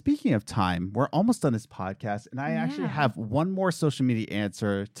 But speaking of time, we're almost done this podcast, and I actually have one more social media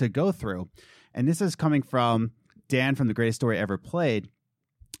answer to go through. And this is coming from Dan from The Greatest Story Ever Played.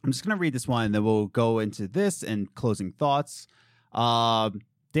 I'm just going to read this one, and then we'll go into this and closing thoughts.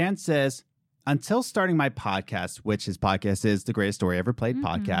 Dan says, until starting my podcast, which his podcast is The Greatest Story Ever Played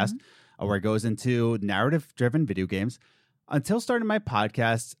podcast, where it goes into narrative-driven video games. Until starting my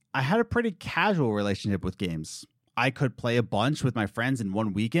podcast, I had a pretty casual relationship with games. I could play a bunch with my friends in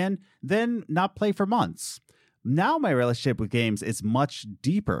one weekend, then not play for months. Now my relationship with games is much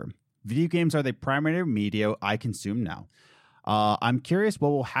deeper. Video games are the primary media I consume now. I'm curious what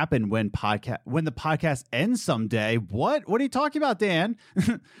will happen when the podcast ends someday. What are you talking about, Dan?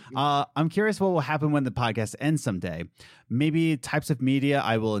 I'm curious what will happen when the podcast ends someday. Maybe types of media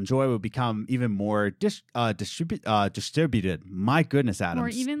I will enjoy will become even more distributed. My goodness, Adam. More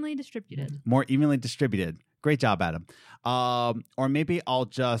evenly distributed. More evenly distributed. Great job, Adam. Or maybe I'll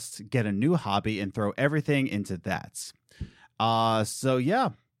just get a new hobby and throw everything into that.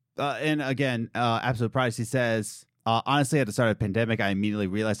 And again, Absolute Privacy says, honestly, at the start of the pandemic, I immediately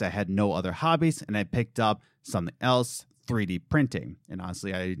realized I had no other hobbies, and I picked up something else, 3D printing. And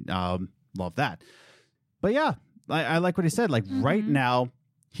honestly, I love that. But yeah, I like what he said. Like right now,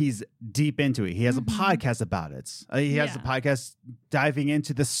 he's deep into it. He has a podcast about it. He has a podcast diving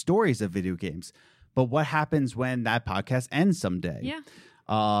into the stories of video games. But what happens when that podcast ends someday?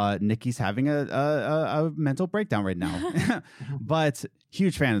 Yeah. Nikki's having a mental breakdown right now. But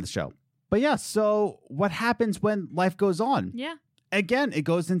huge fan of the show. But yeah, so what happens when life goes on? Yeah. Again, it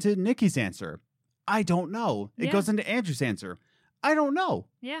goes into Nikki's answer. I don't know. It goes into Andrew's answer. I don't know.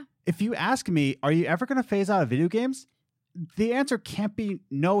 Yeah. If you ask me, are you ever going to phase out of video games? The answer can't be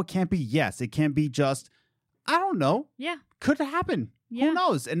no, it can't be yes. It can't be just, I don't know. Yeah. Could happen. Yeah. Who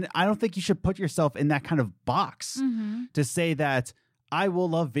knows? And I don't think you should put yourself in that kind of box to say that I will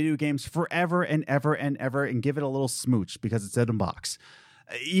love video games forever and ever and ever and give it a little smooch because it's in a box.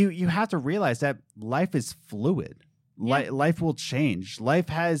 You have to realize that life is fluid. Yeah. Life will change. Life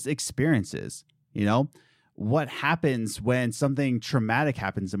has experiences. What happens when something traumatic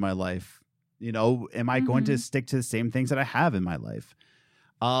happens in my life? Am I going to stick to the same things that I have in my life?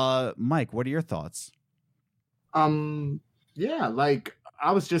 Mike, what are your thoughts? Yeah, like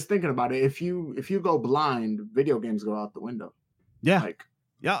I was just thinking about it. If you go blind, video games go out the window. Yeah. Like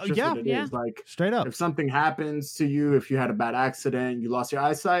Yeah. is. Like Straight up. If something happens to you, if you had a bad accident, you lost your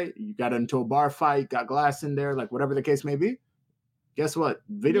eyesight, you got into a bar fight, got glass in there, like whatever the case may be, guess what?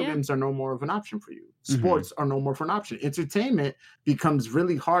 Video games are no more of an option for you. Sports are no more of an option. Entertainment becomes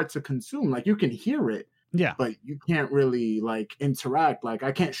really hard to consume. Like you can hear it, but you can't really like interact. Like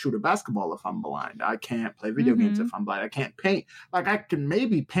I can't shoot a basketball if I'm blind. I can't play video games if I'm blind. I can't paint. Like I can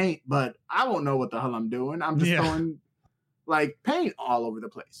maybe paint, but I won't know what the hell I'm doing. I'm just throwing like paint all over the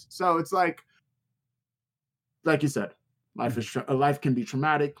place. So it's like you said, life can be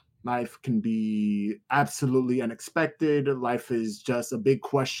traumatic. Life can be absolutely unexpected. Life is just a big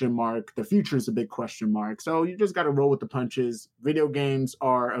question mark. The future is a big question mark. So you just got to roll with the punches. Video games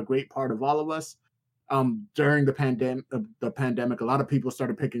are a great part of all of us. During the pandemic, a lot of people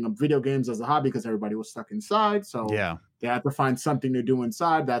started picking up video games as a hobby because everybody was stuck inside. So They had to find something to do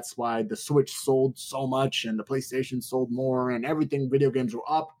inside. That's why the Switch sold so much and the PlayStation sold more and everything. Video games were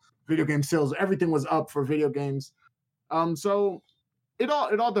up. Video game sales, everything was up for video games. So it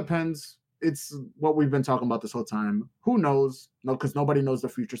all depends. It's what we've been talking about this whole time. Who knows? No, because nobody knows the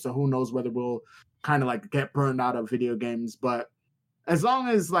future. So who knows whether we'll kind of like get burned out of video games. But as long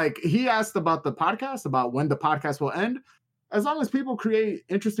as, like, he asked about the podcast, about when the podcast will end, as long as people create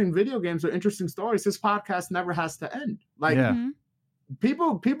interesting video games or interesting stories, this podcast never has to end. Like,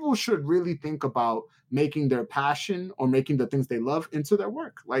 people should really think about making their passion or making the things they love into their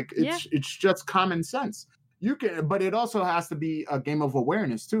work. Like, it's just common sense. You can, but it also has to be a game of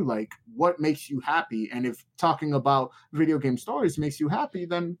awareness too. Like, what makes you happy? And if talking about video game stories makes you happy,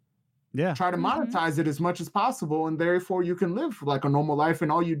 then try to monetize it as much as possible, and therefore you can live like a normal life.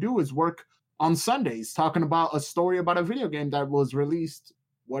 And all you do is work on Sundays talking about a story about a video game that was released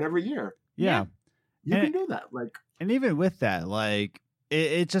whatever year. Yeah. You can do that. Like, and even with that, like,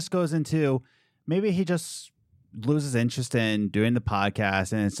 it just goes into, maybe he just loses interest in doing the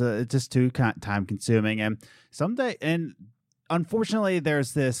podcast, and it's just too time consuming. And someday, and unfortunately,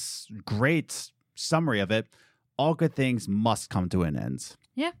 there's this great summary of it: all good things must come to an end.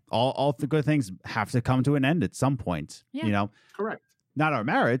 Yeah, all the good things have to come to an end at some point. Yeah. You know, correct. Not our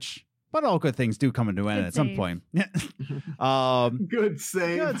marriage, but all good things do come to an end at some point. Good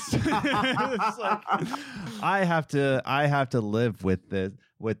save. It's like, I have to live with this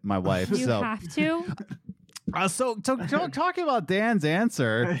with my wife. You have to. So talking about Dan's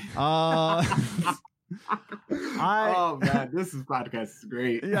answer, oh man, this podcast is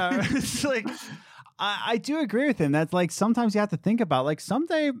great. Yeah, it's like I do agree with him. That's like, sometimes you have to think about, like,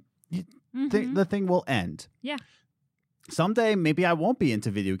 someday the thing will end. Yeah. Someday maybe I won't be into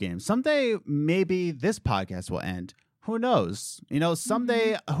video games. Someday maybe this podcast will end. Who knows? You know,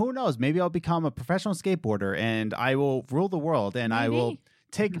 someday, who knows? Maybe I'll become a professional skateboarder and I will rule the world, and I will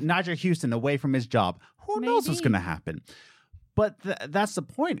take Nigel Houston away from his job. Who knows what's going to happen? But that's the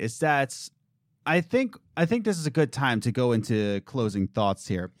point, is that I think this is a good time to go into closing thoughts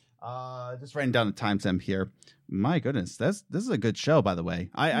here. Just writing down the timestamp here. My goodness, this is a good show, by the way.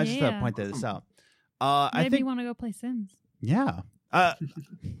 I just thought I'd point this out. Maybe I think you want to go play Sims. Yeah.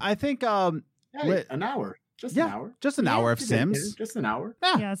 I think hey, an hour. Just an hour. Just an hour of Sims. Just an hour.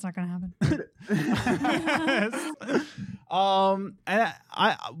 Yeah, it's not going to happen. And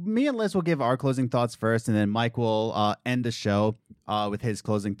me and Liz will give our closing thoughts first, and then Mike will end the show with his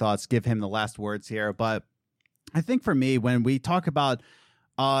closing thoughts, give him the last words here. But I think for me, when we talk about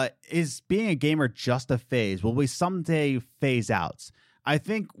is being a gamer just a phase, will we someday phase out? I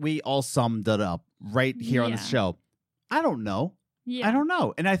think we all summed it up right here on the show. I don't know. Yeah. I don't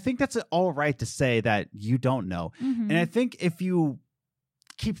know. And I think that's all right to say that you don't know. And I think if you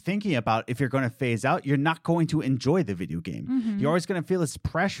keep thinking about if you're going to phase out, you're not going to enjoy the video game. You're always going to feel this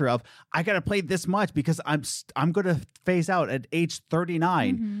pressure of, I got to play this much because I'm going to phase out at age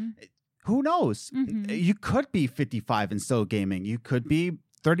 39. Who knows? You could be 55 and still gaming. You could be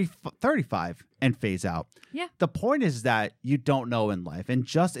 35 and phase out. Yeah. The point is that you don't know in life, and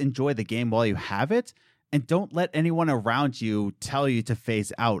just enjoy the game while you have it, and don't let anyone around you tell you to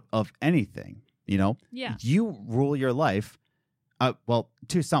phase out of anything. You know? Yeah. You rule your life. Well,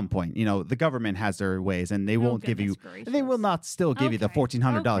 to some point, you know, the government has their ways, and they won't give you, they will not still give you the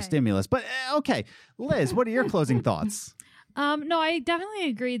 $1,400 stimulus. But okay, Liz, what are your closing thoughts? No, I definitely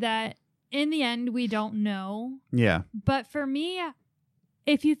agree that in the end, we don't know. Yeah. But for me,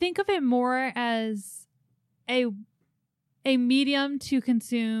 if you think of it more as a medium to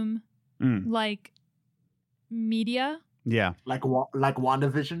consume, like, media. Yeah. Like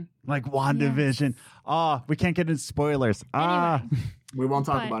WandaVision? Like WandaVision. Oh, we can't get into spoilers. Anyway. We won't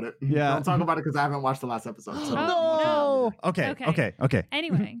talk about it. Yeah. Don't talk about it because I haven't watched the last episode. So. No. Okay.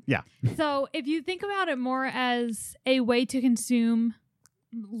 Anyway. Yeah. So if you think about it more as a way to consume,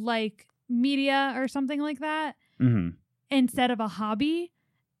 like, media or something like that, instead of a hobby,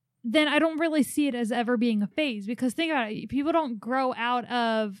 then I don't really see it as ever being a phase, because think about it. People don't grow out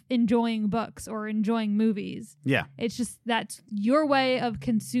of enjoying books or enjoying movies. Yeah. It's just that's your way of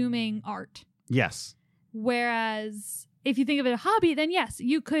consuming art. Yes. Whereas if you think of it as a hobby, then yes,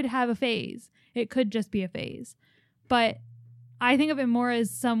 you could have a phase. It could just be a phase. But I think of it more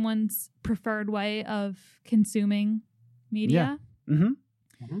as someone's preferred way of consuming media. Yeah.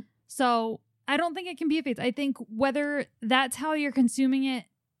 So I don't think it can be a phase. I think whether that's how you're consuming it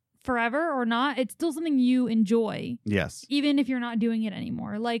forever or not, it's still something you enjoy. Yes. Even if you're not doing it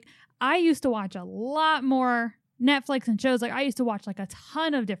anymore. Like, I used to watch a lot more Netflix and shows. Like, I used to watch like a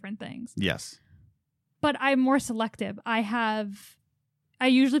ton of different things. Yes. But I'm more selective. I have I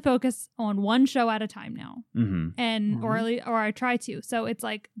usually focus on one show at a time now, and or I try to. So it's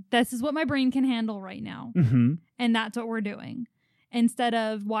like, this is what my brain can handle right now, and that's what we're doing. Instead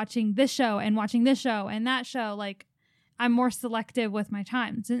of watching this show and watching this show and that show, like, I'm more selective with my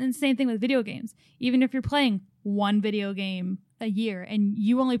time. And same thing with video games. Even if you're playing one video game a year and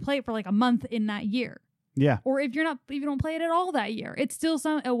you only play it for like a month in that year, or if you don't play it at all that year, it's still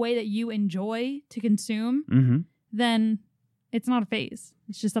a way that you enjoy to consume. Then it's not a phase.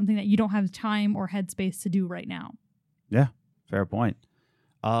 It's just something that you don't have time or headspace to do right now. Yeah, fair point.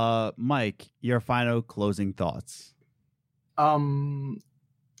 Mike, your final closing thoughts. I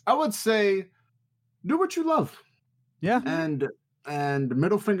would say do what you love. Yeah. And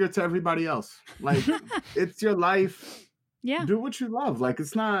middle finger to everybody else. Like, it's your life. Yeah. Do what you love. Like,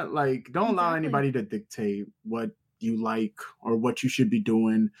 it's not like, don't allow anybody to dictate what you like or what you should be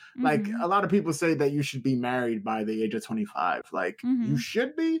doing. Like, a lot of people say that you should be married by the age of 25. Like, you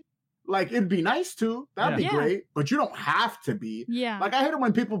should be. Like, it'd be nice to. That'd be great. But you don't have to be. Yeah. Like, I hate it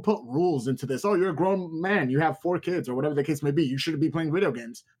when people put rules into this. Oh, you're a grown man. You have 4 kids or whatever the case may be. You shouldn't be playing video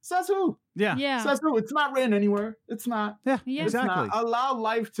games. Says who? Yeah. Says who? It's not written anywhere. It's not. Yeah. It's Exactly. not. Allow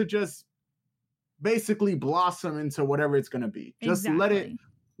life to just basically blossom into whatever it's going to be. Just let it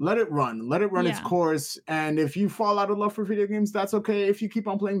run. Let it run its course. And if you fall out of love for video games, that's okay. If you keep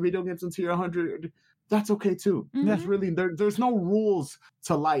on playing video games until you're 100, that's okay too. That's really, there's no rules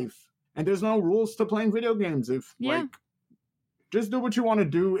to life. And there's no rules to playing video games. Like, just do what you want to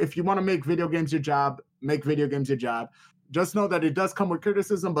do. If you want to make video games your job, make video games your job. Just know that it does come with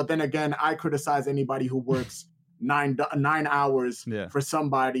criticism. But then again, I criticize anybody who works 9 hours for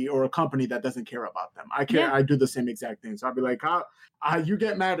somebody or a company that doesn't care about them. I care. I do the same exact thing. So I'll be like, how you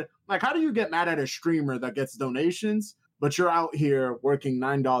get mad? Like, how do you get mad at a streamer that gets donations, but you're out here working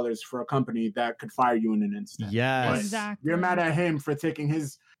 $9 for a company that could fire you in an instant? Yes. Exactly. You're mad at him for taking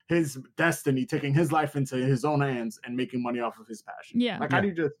his destiny, taking his life into his own hands and making money off of his passion. Yeah. Like, how do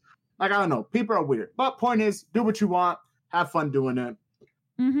you just, like, I don't know. People are weird. But point is, do what you want. Have fun doing it.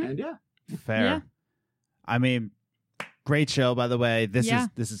 And Fair. Yeah. I mean, great show, by the way. This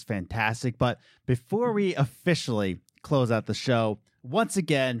is fantastic. But before we officially close out the show, once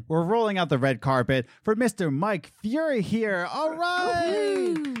again, we're rolling out the red carpet for Mr. Mike Fury here. All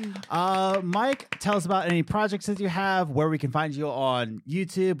right. Mike, tell us about any projects that you have, where we can find you on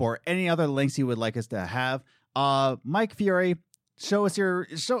YouTube, or any other links you would like us to have. Mike Fury, show us your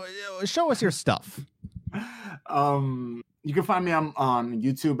stuff. You can find me on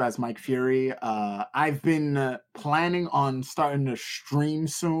YouTube as Mike Fury. I've been planning on starting to stream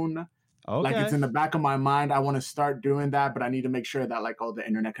soon. Okay. Like, it's in the back of my mind. I want to start doing that, but I need to make sure that, like, all the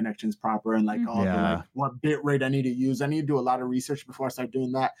internet connection's proper and, like, all the, like, what bit rate I need to use. I need to do a lot of research before I start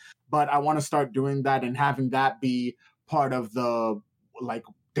doing that. But I want to start doing that and having that be part of the, like,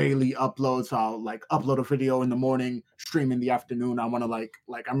 daily uploads. So I'll, like, upload a video in the morning, stream in the afternoon. I want to, like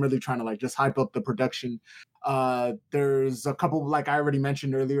I'm really trying to, like, just hype up the production. There's a couple, like I already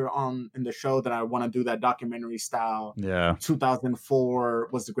mentioned earlier on in the show, that I want to do that documentary style. 2004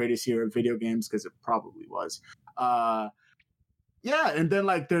 was the greatest year of video games, because it probably was. And then,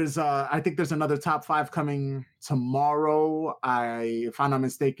 like, there's I think there's another top 5 coming tomorrow. If I'm not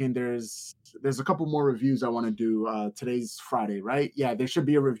mistaken, there's a couple more reviews I want to do. Today's Friday, right? Yeah, there should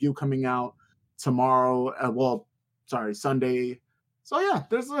be a review coming out tomorrow. Sunday. So yeah,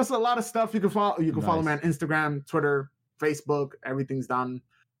 there's a lot of stuff you can follow. You can follow me on Instagram, Twitter, Facebook. Everything's done.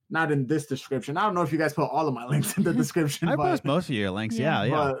 Not in this description. I don't know if you guys put all of my links in the description. I post most of your links.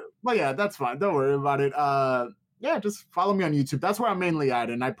 Yeah. But yeah, that's fine. Don't worry about it. Just follow me on YouTube. That's where I'm mainly at,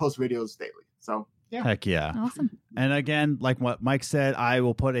 and I post videos daily. So yeah. Heck yeah. Awesome. And again, like what Mike said, I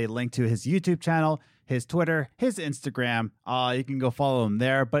will put a link to his YouTube channel, his Twitter, his Instagram. You can go follow him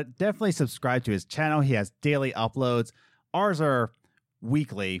there, but definitely subscribe to his channel. He has daily uploads. Ours are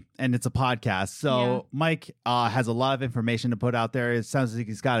weekly, and it's a podcast. So Mike has a lot of information to put out there. It sounds like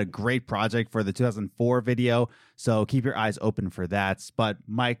he's got a great project for the 2004 video. So keep your eyes open for that. But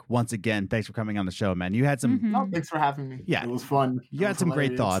Mike, once again, thanks for coming on the show, man. You had some... thanks for having me. Yeah. It was fun. You had some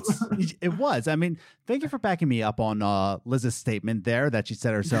great thoughts. It was. I mean, thank you for backing me up on Liz's statement there that she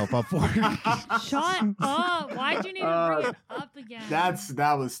set herself up for. Shut up. Why'd you need to bring it up again?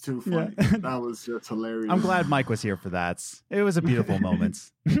 That was too funny. Yeah. That was just hilarious. I'm glad Mike was here for that. It was a beautiful moment.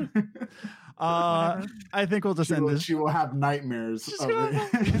 I think we'll just end this. She will have nightmares of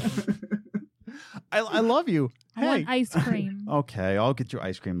it. I love you. I want ice cream. Okay, I'll get you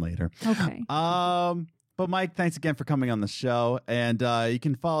ice cream later. Okay. But Mike, thanks again for coming on the show. And you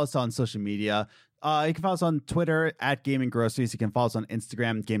can follow us on social media. You can follow us on Twitter at Gaming Groceries. You can follow us on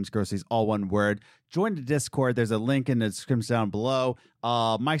Instagram, Games Groceries, all one word. Join the Discord. There's a link in the description down below.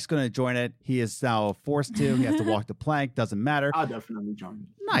 Mike's going to join it. He is now forced to. He has to walk the plank. Doesn't matter. I'll definitely join.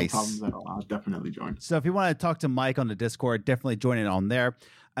 Nice. No problems at all. I'll definitely join. So if you want to talk to Mike on the Discord, definitely join in on there.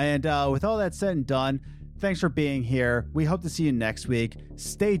 And with all that said and done, thanks for being here. We hope to see you next week.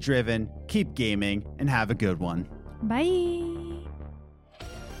 Stay driven, keep gaming, and have a good one. Bye.